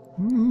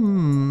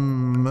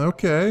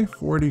 Okay.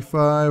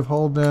 45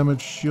 hull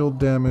damage, shield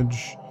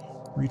damage,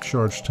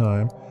 recharge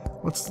time.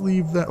 Let's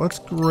leave that. Let's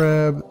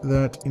grab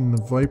that in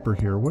the Viper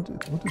here. What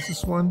is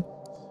this one?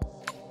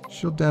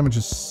 Shield damage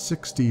is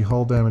 60,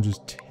 hull damage is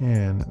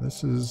 10.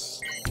 This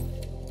is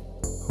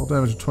hull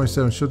damage of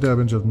 27, shield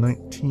damage of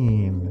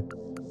 19.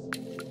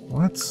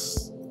 Well,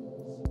 that's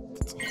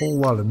a whole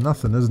lot of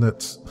nothing, isn't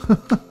it?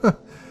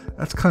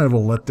 That's kind of a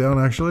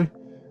letdown, actually.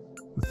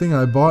 The thing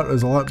I bought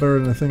is a lot better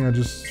than the thing I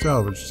just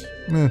salvaged.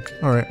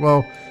 Alright,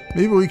 well,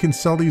 maybe we can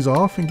sell these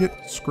off and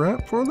get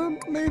scrap for them?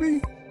 Maybe?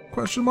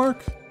 Question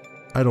mark?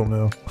 I don't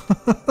know.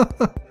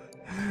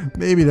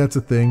 Maybe that's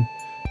a thing.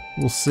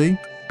 We'll see.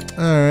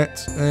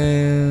 Alright,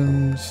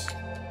 and...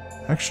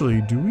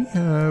 Actually, do we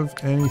have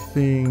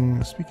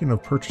anything... Speaking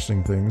of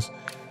purchasing things,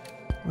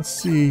 let's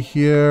see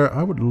here.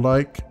 I would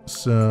like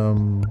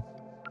some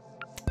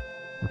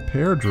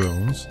repair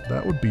drones.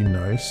 That would be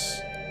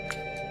nice.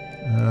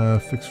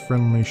 Fix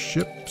friendly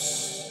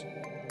ships.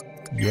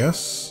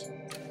 Yes.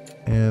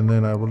 And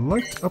then I would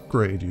like to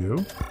upgrade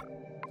you.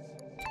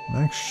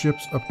 Max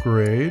ships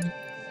upgrade.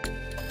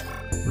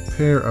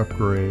 Repair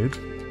upgrade.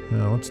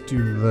 Now let's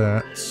do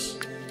that.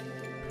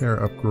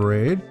 Repair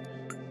upgrade.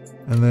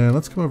 And then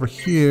let's come over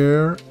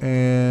here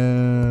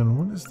and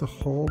what is the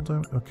hull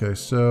damage? Okay,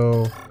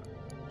 so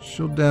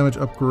shield damage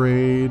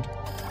upgrade,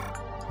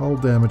 hull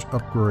damage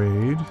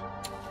upgrade,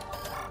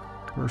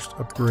 burst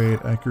upgrade,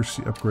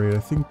 accuracy upgrade. I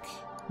think,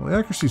 well, the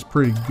accuracy is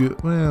pretty good.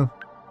 Well,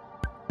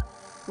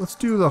 let's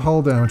do the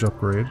hull damage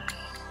upgrade.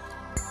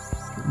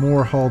 Get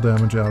more hull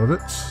damage out of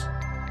it.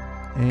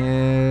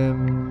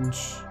 And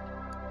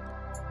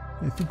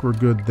I think we're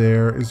good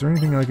there. Is there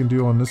anything I can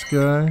do on this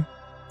guy?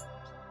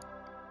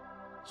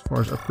 As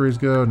far as upgrades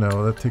go,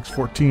 no, that takes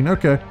 14.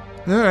 Okay.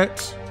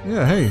 Alright.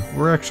 Yeah, hey,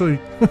 we're actually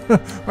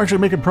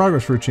making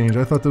progress for a change.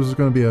 I thought this was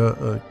going to be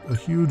a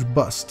huge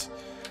bust.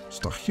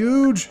 Just a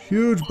huge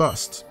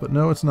bust. But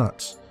no, it's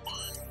not.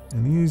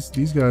 And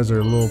these guys are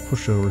a little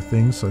pushover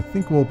things, so I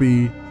think we'll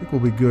be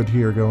good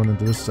here going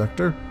into this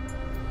sector.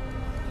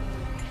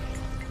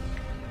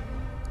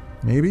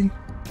 Maybe?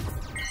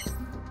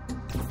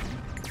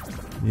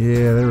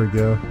 Yeah, there we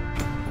go.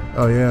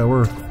 Oh yeah,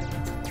 we're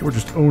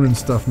just owning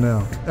stuff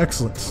now.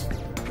 Excellent.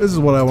 This is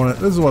what I want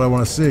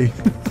to see.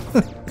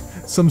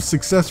 Some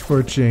success for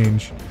a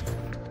change.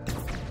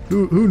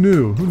 Who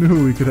knew? Who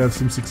knew we could have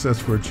some success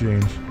for a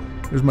change?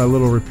 There's my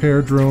little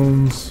repair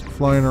drones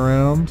flying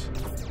around.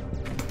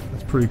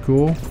 That's pretty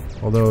cool.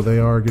 Although they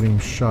are getting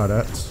shot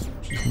at,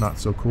 which is not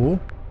so cool.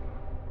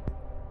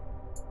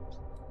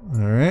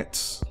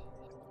 Alright.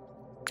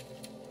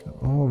 Got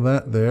all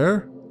that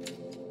there.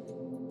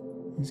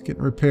 He's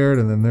getting repaired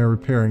and then they're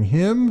repairing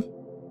him.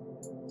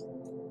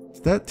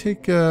 Did that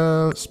take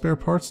spare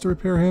parts to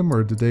repair him,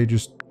 or did they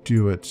just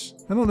do it?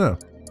 I don't know.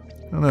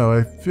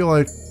 I feel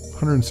like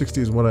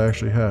 160 is what I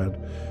actually had.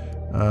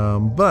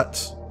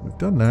 But we've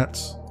done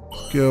that.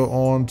 Let's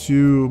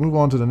move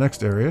on to the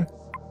next area.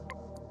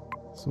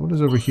 So what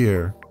is over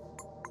here?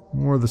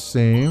 More of the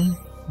same.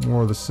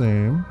 More of the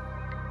same.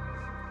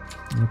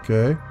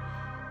 Okay.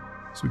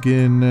 So we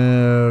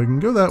can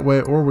go that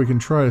way, or we can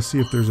try to see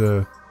if there's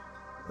a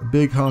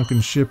big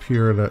honking ship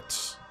here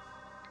that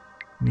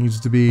needs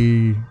to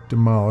be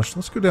demolished.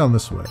 Let's go down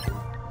this way.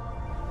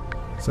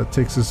 So that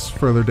takes us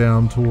further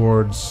down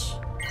towards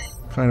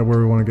kind of where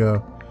we want to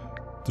go.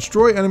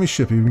 Destroy enemy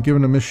ship. You've been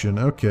given a mission.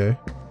 Okay.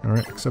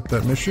 Alright, accept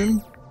that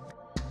mission.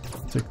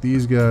 Take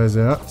these guys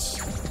out.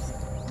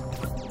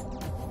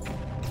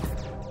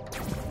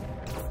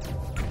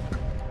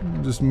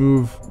 Just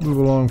move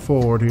along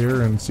forward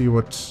here and see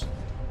what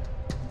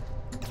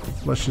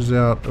fleshes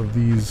out of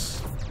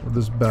this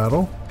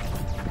battle.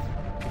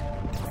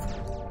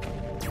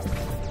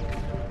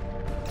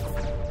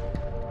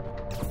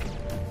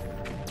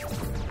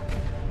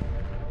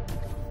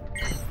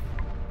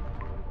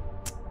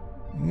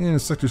 And the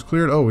sector's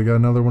cleared. Oh, we got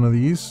another one of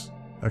these.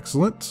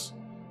 Excellent.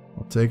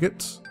 I'll take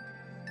it.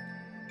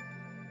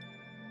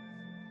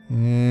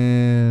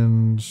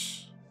 And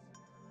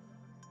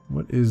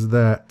what is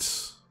that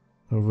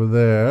over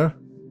there?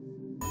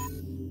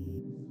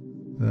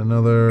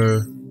 Another...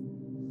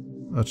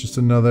 That's just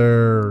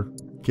another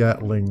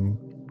Gatling.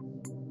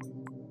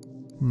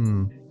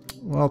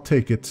 Well, I'll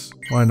take it.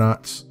 Why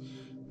not?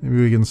 Maybe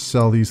we can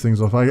sell these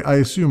things off. I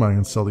assume I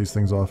can sell these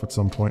things off at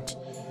some point.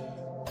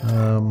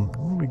 What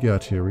do we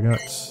got here? We got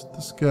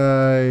this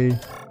guy.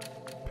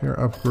 Pair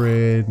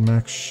upgrade.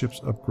 Max ships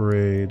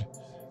upgrade.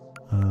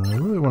 I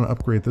really want to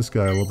upgrade this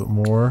guy a little bit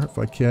more, if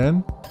I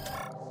can.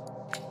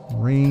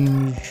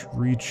 Range,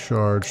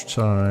 recharge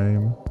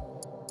time.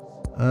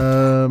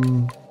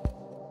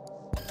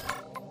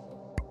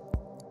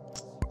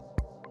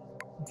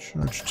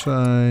 Charge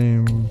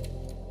time.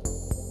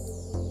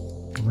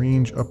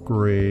 Range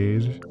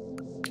upgrade.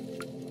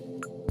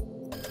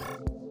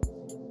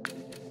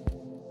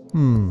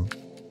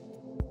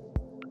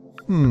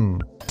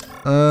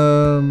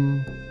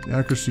 The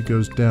accuracy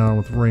goes down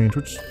with range,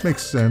 which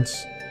makes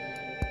sense.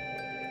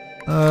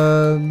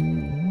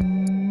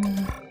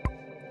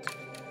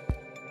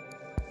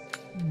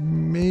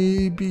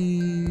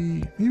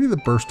 Maybe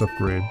the burst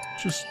upgrade.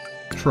 Just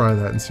try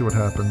that and see what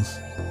happens.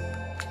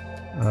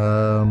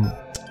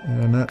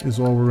 And that is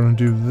all we're going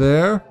to do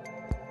there.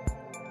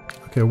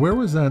 Okay, where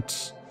was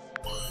that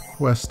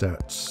quest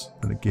at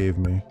that it gave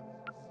me?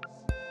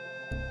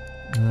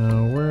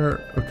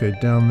 Where? Okay,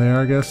 down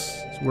there, I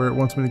guess. Is where it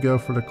wants me to go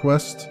for the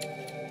quest.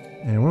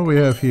 And what do we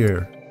have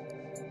here?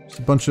 Just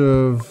a bunch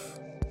of...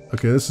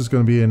 Okay, this is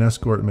going to be an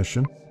escort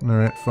mission.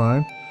 Alright,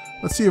 fine.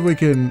 Let's see if we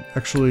can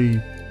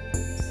actually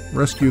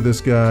rescue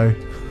this guy.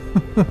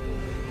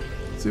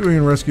 See if we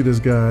can rescue this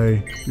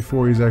guy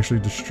before he's actually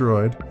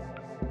destroyed. So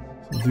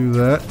we'll do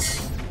that.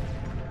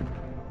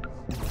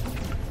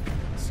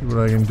 See what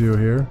I can do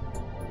here.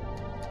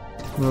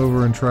 Come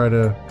over and try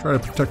to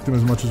protect him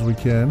as much as we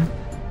can.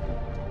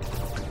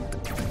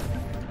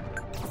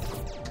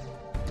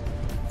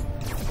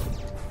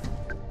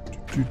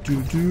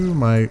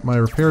 My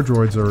repair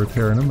droids are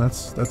repairing him.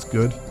 That's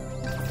good.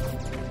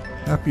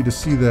 Happy to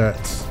see that.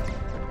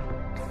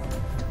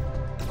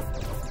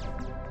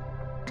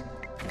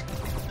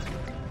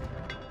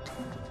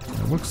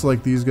 It looks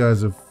like these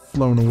guys have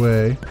flown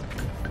away,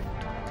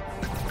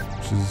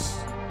 which is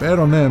bad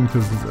on them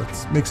because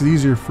that makes it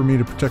easier for me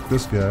to protect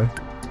this guy.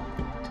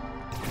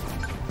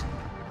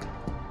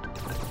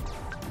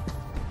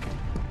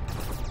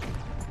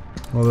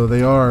 Although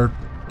they are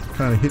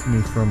kind of hitting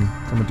me from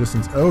a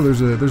distance. Oh,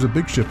 there's a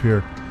big ship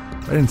here.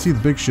 I didn't see the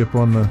big ship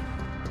on the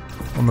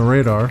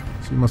radar,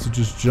 so he must have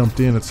just jumped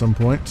in at some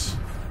point.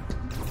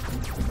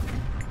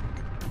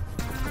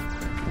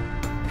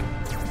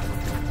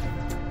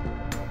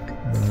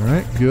 All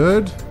right,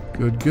 good.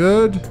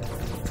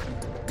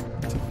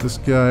 Take this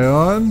guy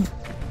on.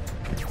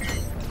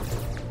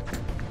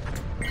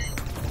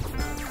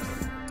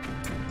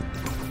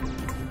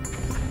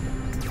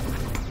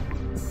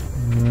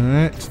 All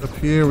right, up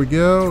here we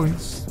go.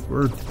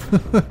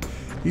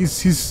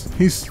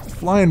 He's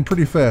flying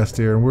pretty fast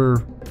here, and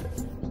we're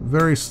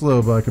very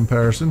slow by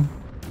comparison.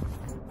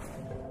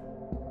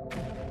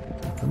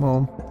 Come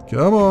on,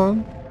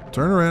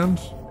 turn around,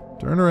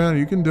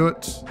 you can do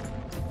it.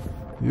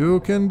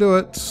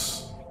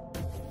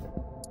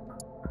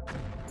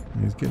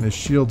 He's getting his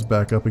shields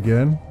back up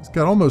again. He's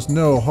got almost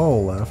no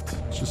hull left.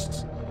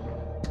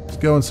 It's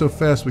going so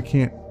fast we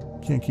can't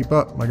keep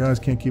up. My guys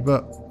can't keep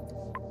up.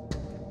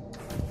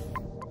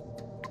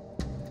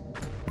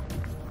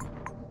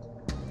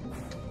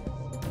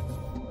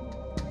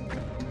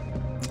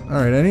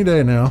 Alright, any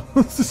day now.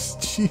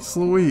 Jeez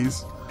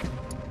Louise.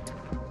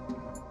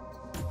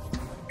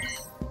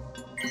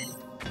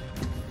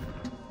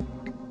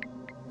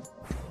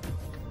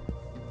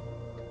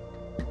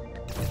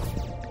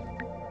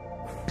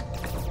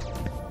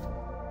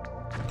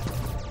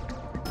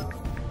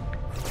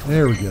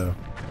 There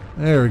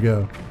we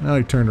go. Now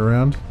he turned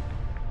around.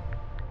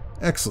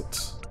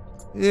 Excellent.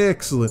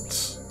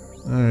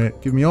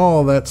 Alright, give me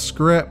all that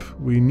scrap.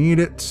 We need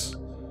it.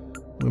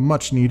 We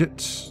much need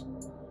it.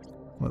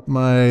 Let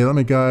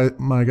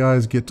my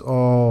guys get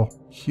all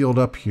healed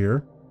up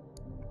here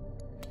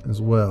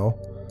as well.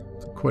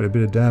 quite a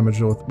bit of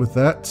damage with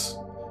that.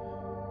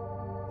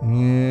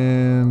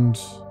 And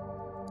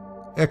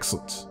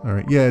excellent.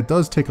 Alright, yeah, it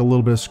does take a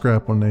little bit of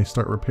scrap when they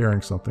start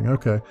repairing something.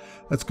 Okay,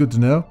 that's good to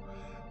know.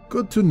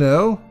 Good to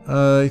know.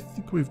 I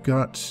think we've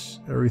got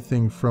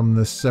everything from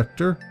this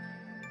sector.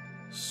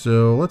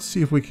 So let's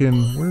see if we can...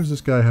 Where does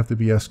this guy have to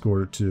be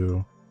escorted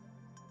to?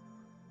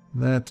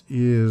 That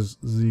is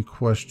the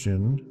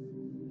question.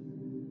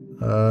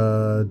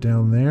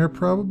 Down there,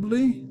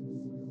 probably?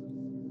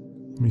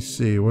 Let me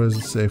see. What does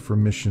it say for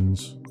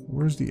missions?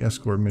 Where's the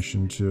escort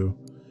mission to?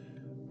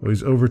 Oh,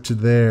 he's over to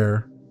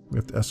there. We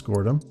have to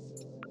escort him.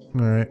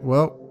 Alright,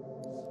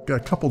 well,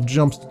 got a couple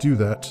jumps to do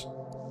that.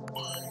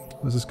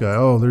 What's this guy?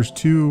 Oh, there's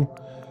two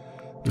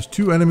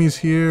enemies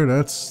here.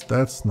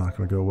 That's not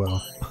gonna go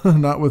well.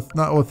 not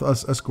with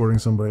us escorting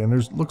somebody.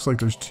 And looks like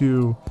there's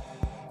two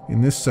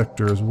in this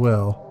sector as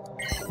well.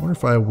 I wonder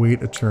if I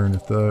wait a turn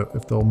if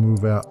they'll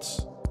move out.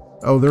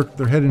 Oh,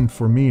 they're heading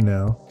for me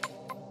now.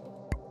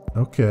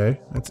 Okay,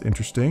 that's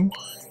interesting.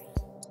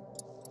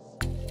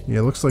 Yeah,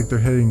 it looks like they're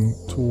heading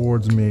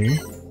towards me.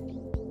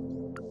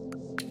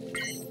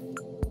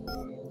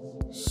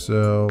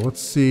 So let's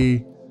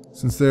see.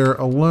 Since they're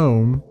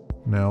alone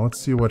now, let's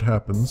see what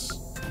happens.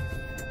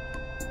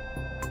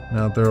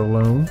 Now that they're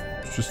alone,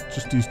 it's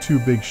just these two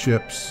big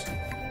ships.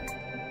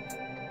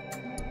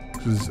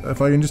 Because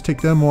if I can just take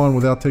them on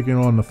without taking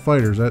on the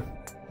fighters, that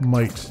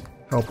might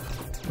help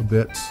a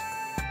bit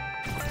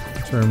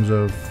in terms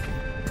of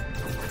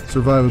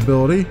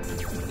survivability.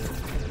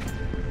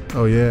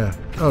 Oh yeah,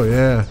 oh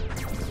yeah.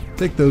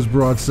 Take those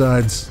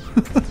broadsides.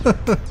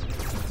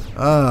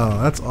 Oh,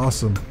 that's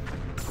awesome.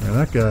 Man,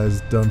 that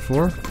guy's done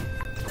for.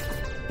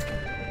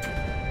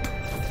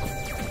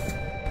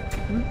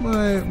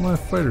 Where's my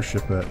fighter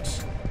ship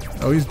at?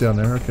 Oh, he's down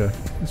there. Okay,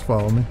 he's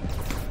following me.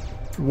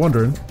 I'm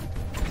wondering.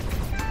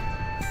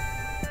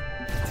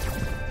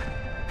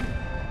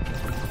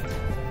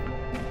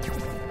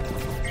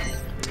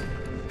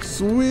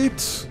 Sweet!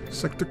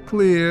 Sector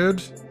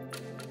cleared.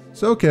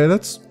 So, okay,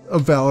 that's a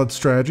valid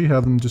strategy.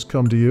 Have them just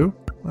come to you.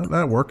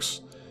 That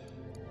works.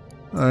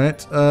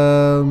 Alright,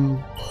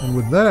 and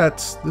with that,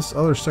 this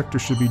other sector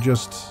should be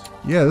just...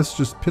 Yeah, this is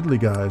just piddly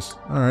guys.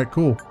 Alright,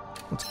 cool.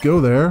 Let's go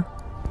there.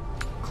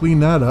 Clean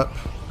that up,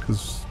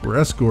 because we're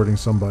escorting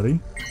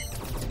somebody.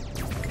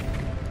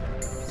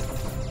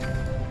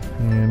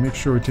 And make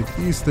sure we take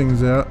these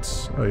things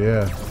out. Oh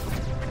yeah.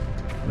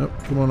 Nope,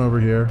 come on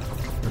over here.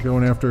 We're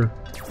going after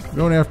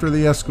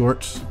the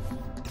escorts.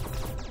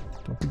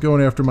 Don't be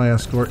going after my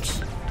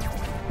escorts.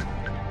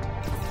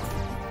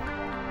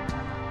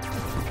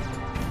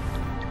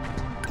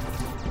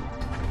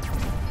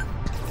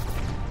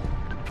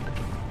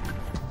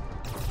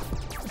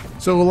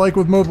 So, like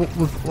with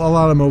a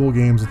lot of mobile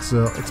games, it's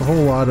a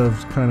whole lot of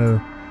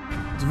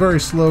it's a very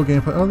slow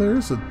gameplay. Oh,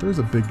 there's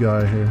a big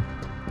guy here.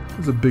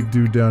 There's a big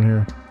dude down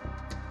here.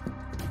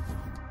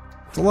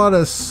 It's a lot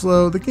of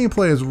slow. The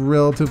gameplay is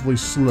relatively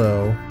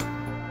slow,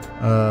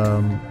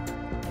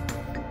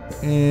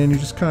 and you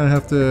just kind of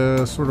have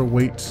to sort of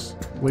wait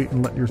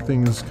and let your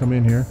things come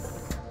in here.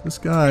 This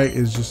guy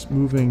is just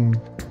moving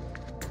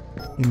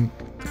in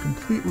the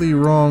completely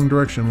wrong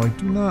direction. Like,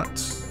 do not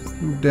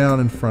move down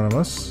in front of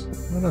us.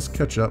 Let us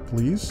catch up,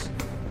 please.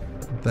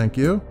 Thank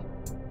you.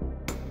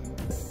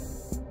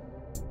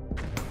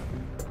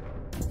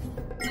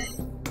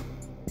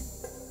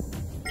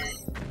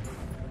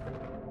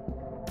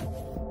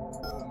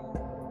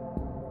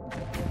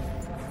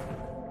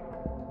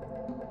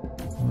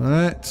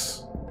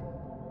 Alright.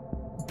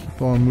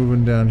 Keep on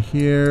moving down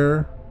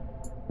here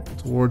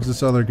towards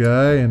this other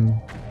guy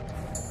and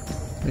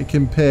make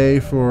him pay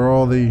for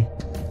all the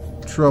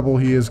trouble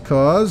he has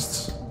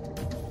caused.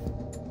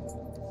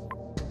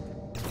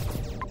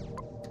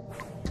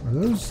 Are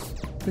those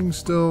things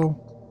still...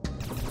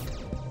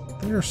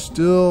 They are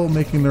still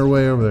making their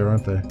way over there,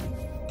 aren't they?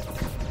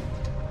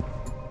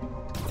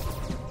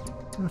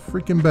 That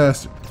freaking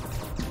bastard.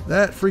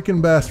 That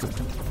freaking bastard.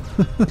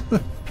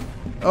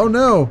 Oh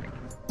no!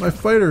 My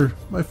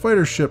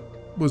fighter ship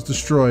was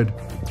destroyed.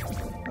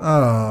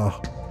 Oh.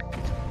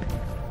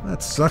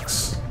 That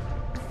sucks.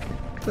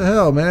 What the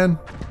hell, man?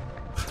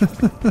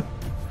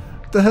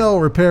 What the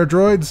hell, repair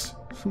droids?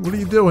 What are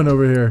you doing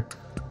over here?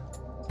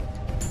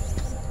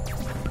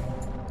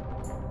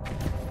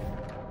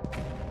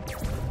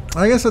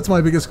 I guess that's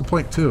my biggest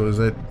complaint too, is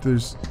that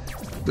there's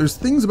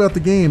things about the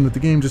game that the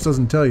game just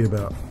doesn't tell you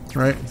about,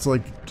 right? It's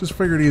like, just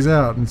figure these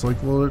out, and it's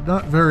like, well, it's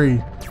not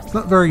very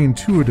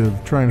intuitive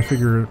trying to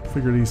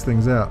figure these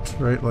things out,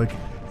 right? Like,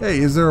 hey,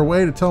 is there a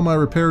way to tell my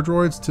repair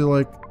droids to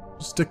like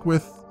stick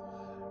with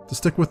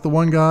the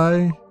one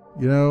guy?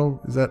 You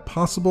know, is that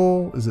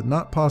possible? Is it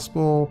not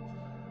possible?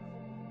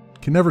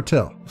 Can never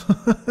tell.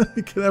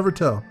 Can never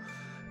tell.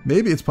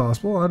 Maybe it's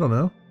possible. I don't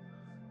know.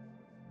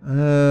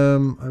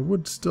 I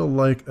would still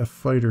like a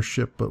fighter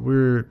ship, but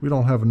we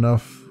don't have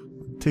enough.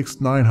 It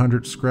takes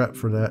 900 scrap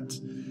for that.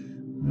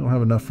 We don't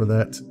have enough for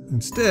that.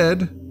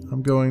 Instead,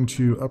 I'm going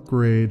to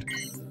upgrade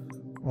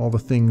all the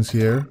things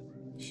here.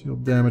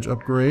 Shield damage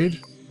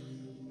upgrade.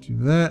 Do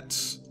that.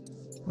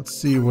 Let's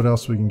see what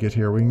else we can get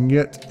here. We can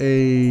get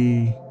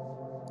a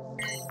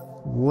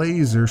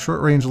laser,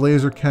 short-range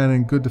laser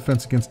cannon, good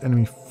defense against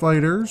enemy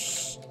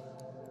fighters.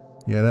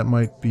 Yeah, that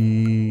might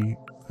be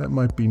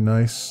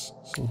nice.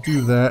 So we'll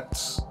do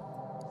that.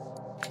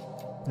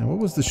 And what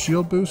was the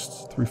shield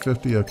boost?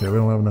 350. Okay, we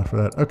don't have enough for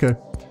that. Okay,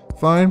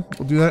 fine.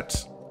 We'll do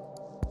that.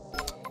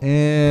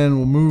 And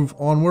we'll move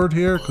onward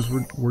here because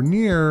we're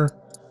near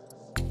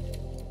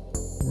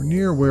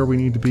where we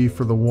need to be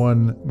for the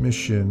one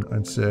mission,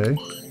 I'd say.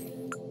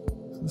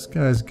 So this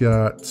guy's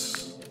got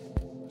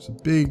there's a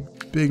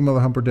big mother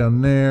humper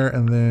down there,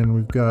 and then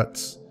we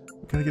gotta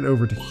get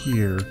over to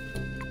here,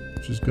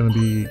 which is gonna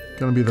be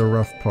the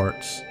rough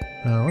parts.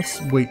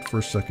 Let's wait for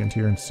a second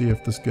here and see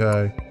if this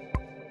guy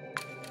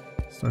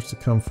starts to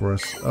come for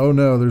us. Oh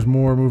no, there's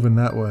more moving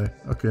that way.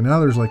 Okay, now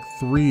there's like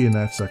 3 in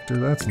that sector.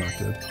 That's not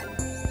good.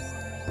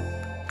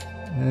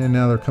 And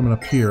now they're coming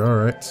up here.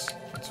 Alright,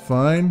 that's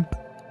fine.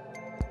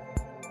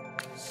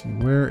 Let's see,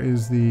 where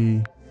is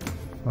the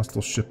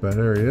hostile ship at?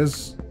 There he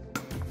is.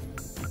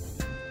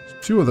 There's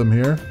 2 of them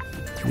here.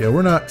 Yeah,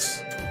 we're not...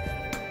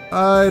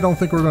 I don't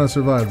think we're going to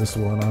survive this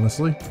one,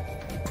 honestly. In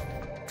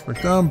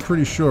fact, I'm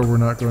pretty sure we're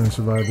not going to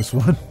survive this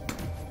one.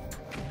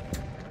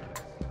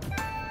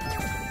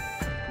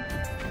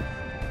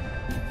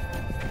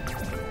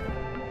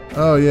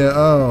 Oh yeah,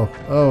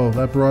 oh,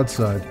 that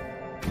broadside.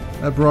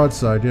 That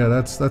broadside, yeah,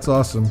 that's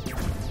awesome.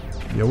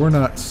 Yeah, we're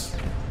not...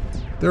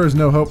 There is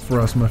no hope for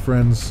us, my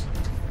friends.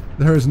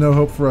 There is no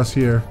hope for us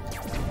here.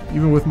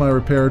 Even with my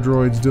repair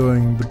droids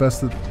doing the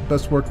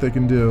best work they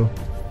can do.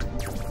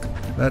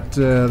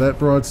 That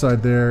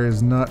broadside there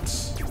is not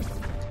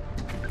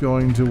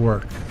going to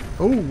work.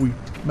 Oh, we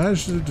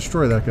managed to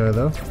destroy that guy,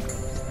 though.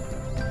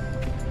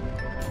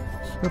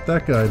 Got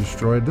that guy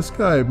destroyed. This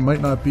guy might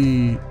not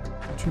be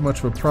too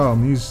much of a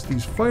problem.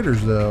 These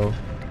fighters, though,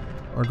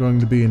 are going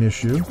to be an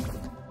issue.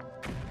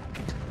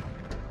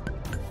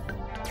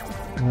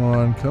 Come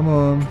on, come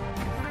on.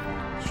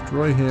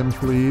 Destroy him,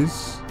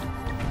 please.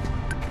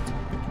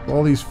 Keep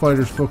all these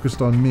fighters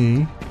focused on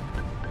me.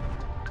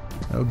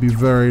 That would be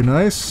very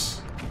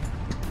nice.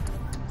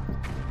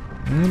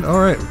 And,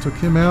 alright, we took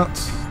him out.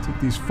 Take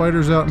these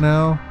fighters out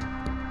now.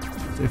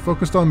 Stay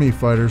focused on me,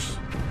 fighters.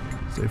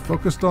 Stay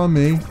focused on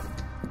me.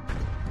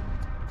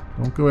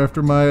 Don't go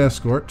after my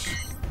escort.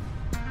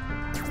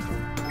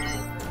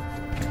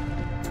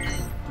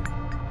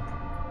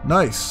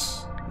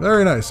 Nice.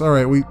 Very nice.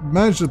 Alright, we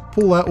managed to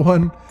pull that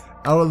one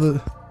out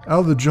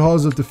of the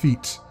jaws of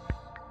defeat.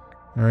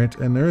 Alright,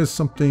 and there is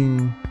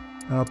something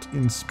out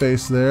in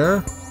space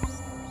there.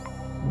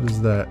 What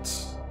is that?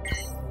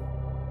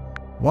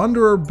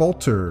 Wanderer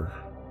Bolter.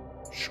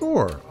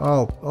 Sure,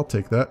 I'll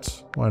take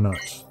that. Why not?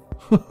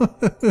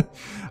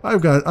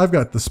 I've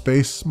got the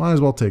space. Might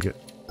as well take it.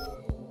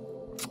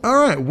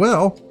 Alright,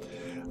 well,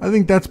 I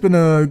think that's been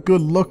a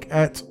good look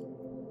at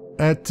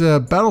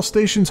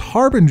Battlestation's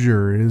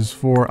Harbinger. It is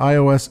for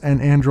iOS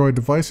and Android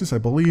devices. I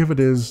believe it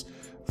is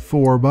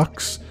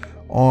 $4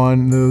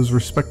 on those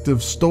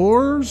respective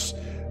stores.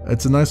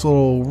 It's a nice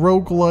little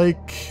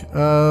roguelike,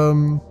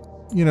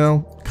 you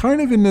know,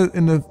 kind of in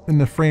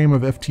the frame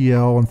of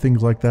FTL and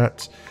things like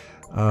that.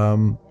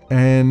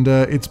 And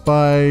it's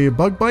by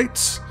Bug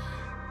Bites,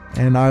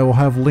 and I will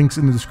have links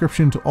in the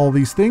description to all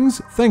these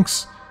things.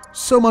 Thanks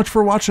so much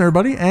for watching,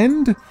 everybody,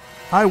 and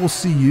I will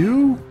see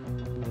you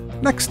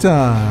next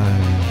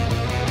time.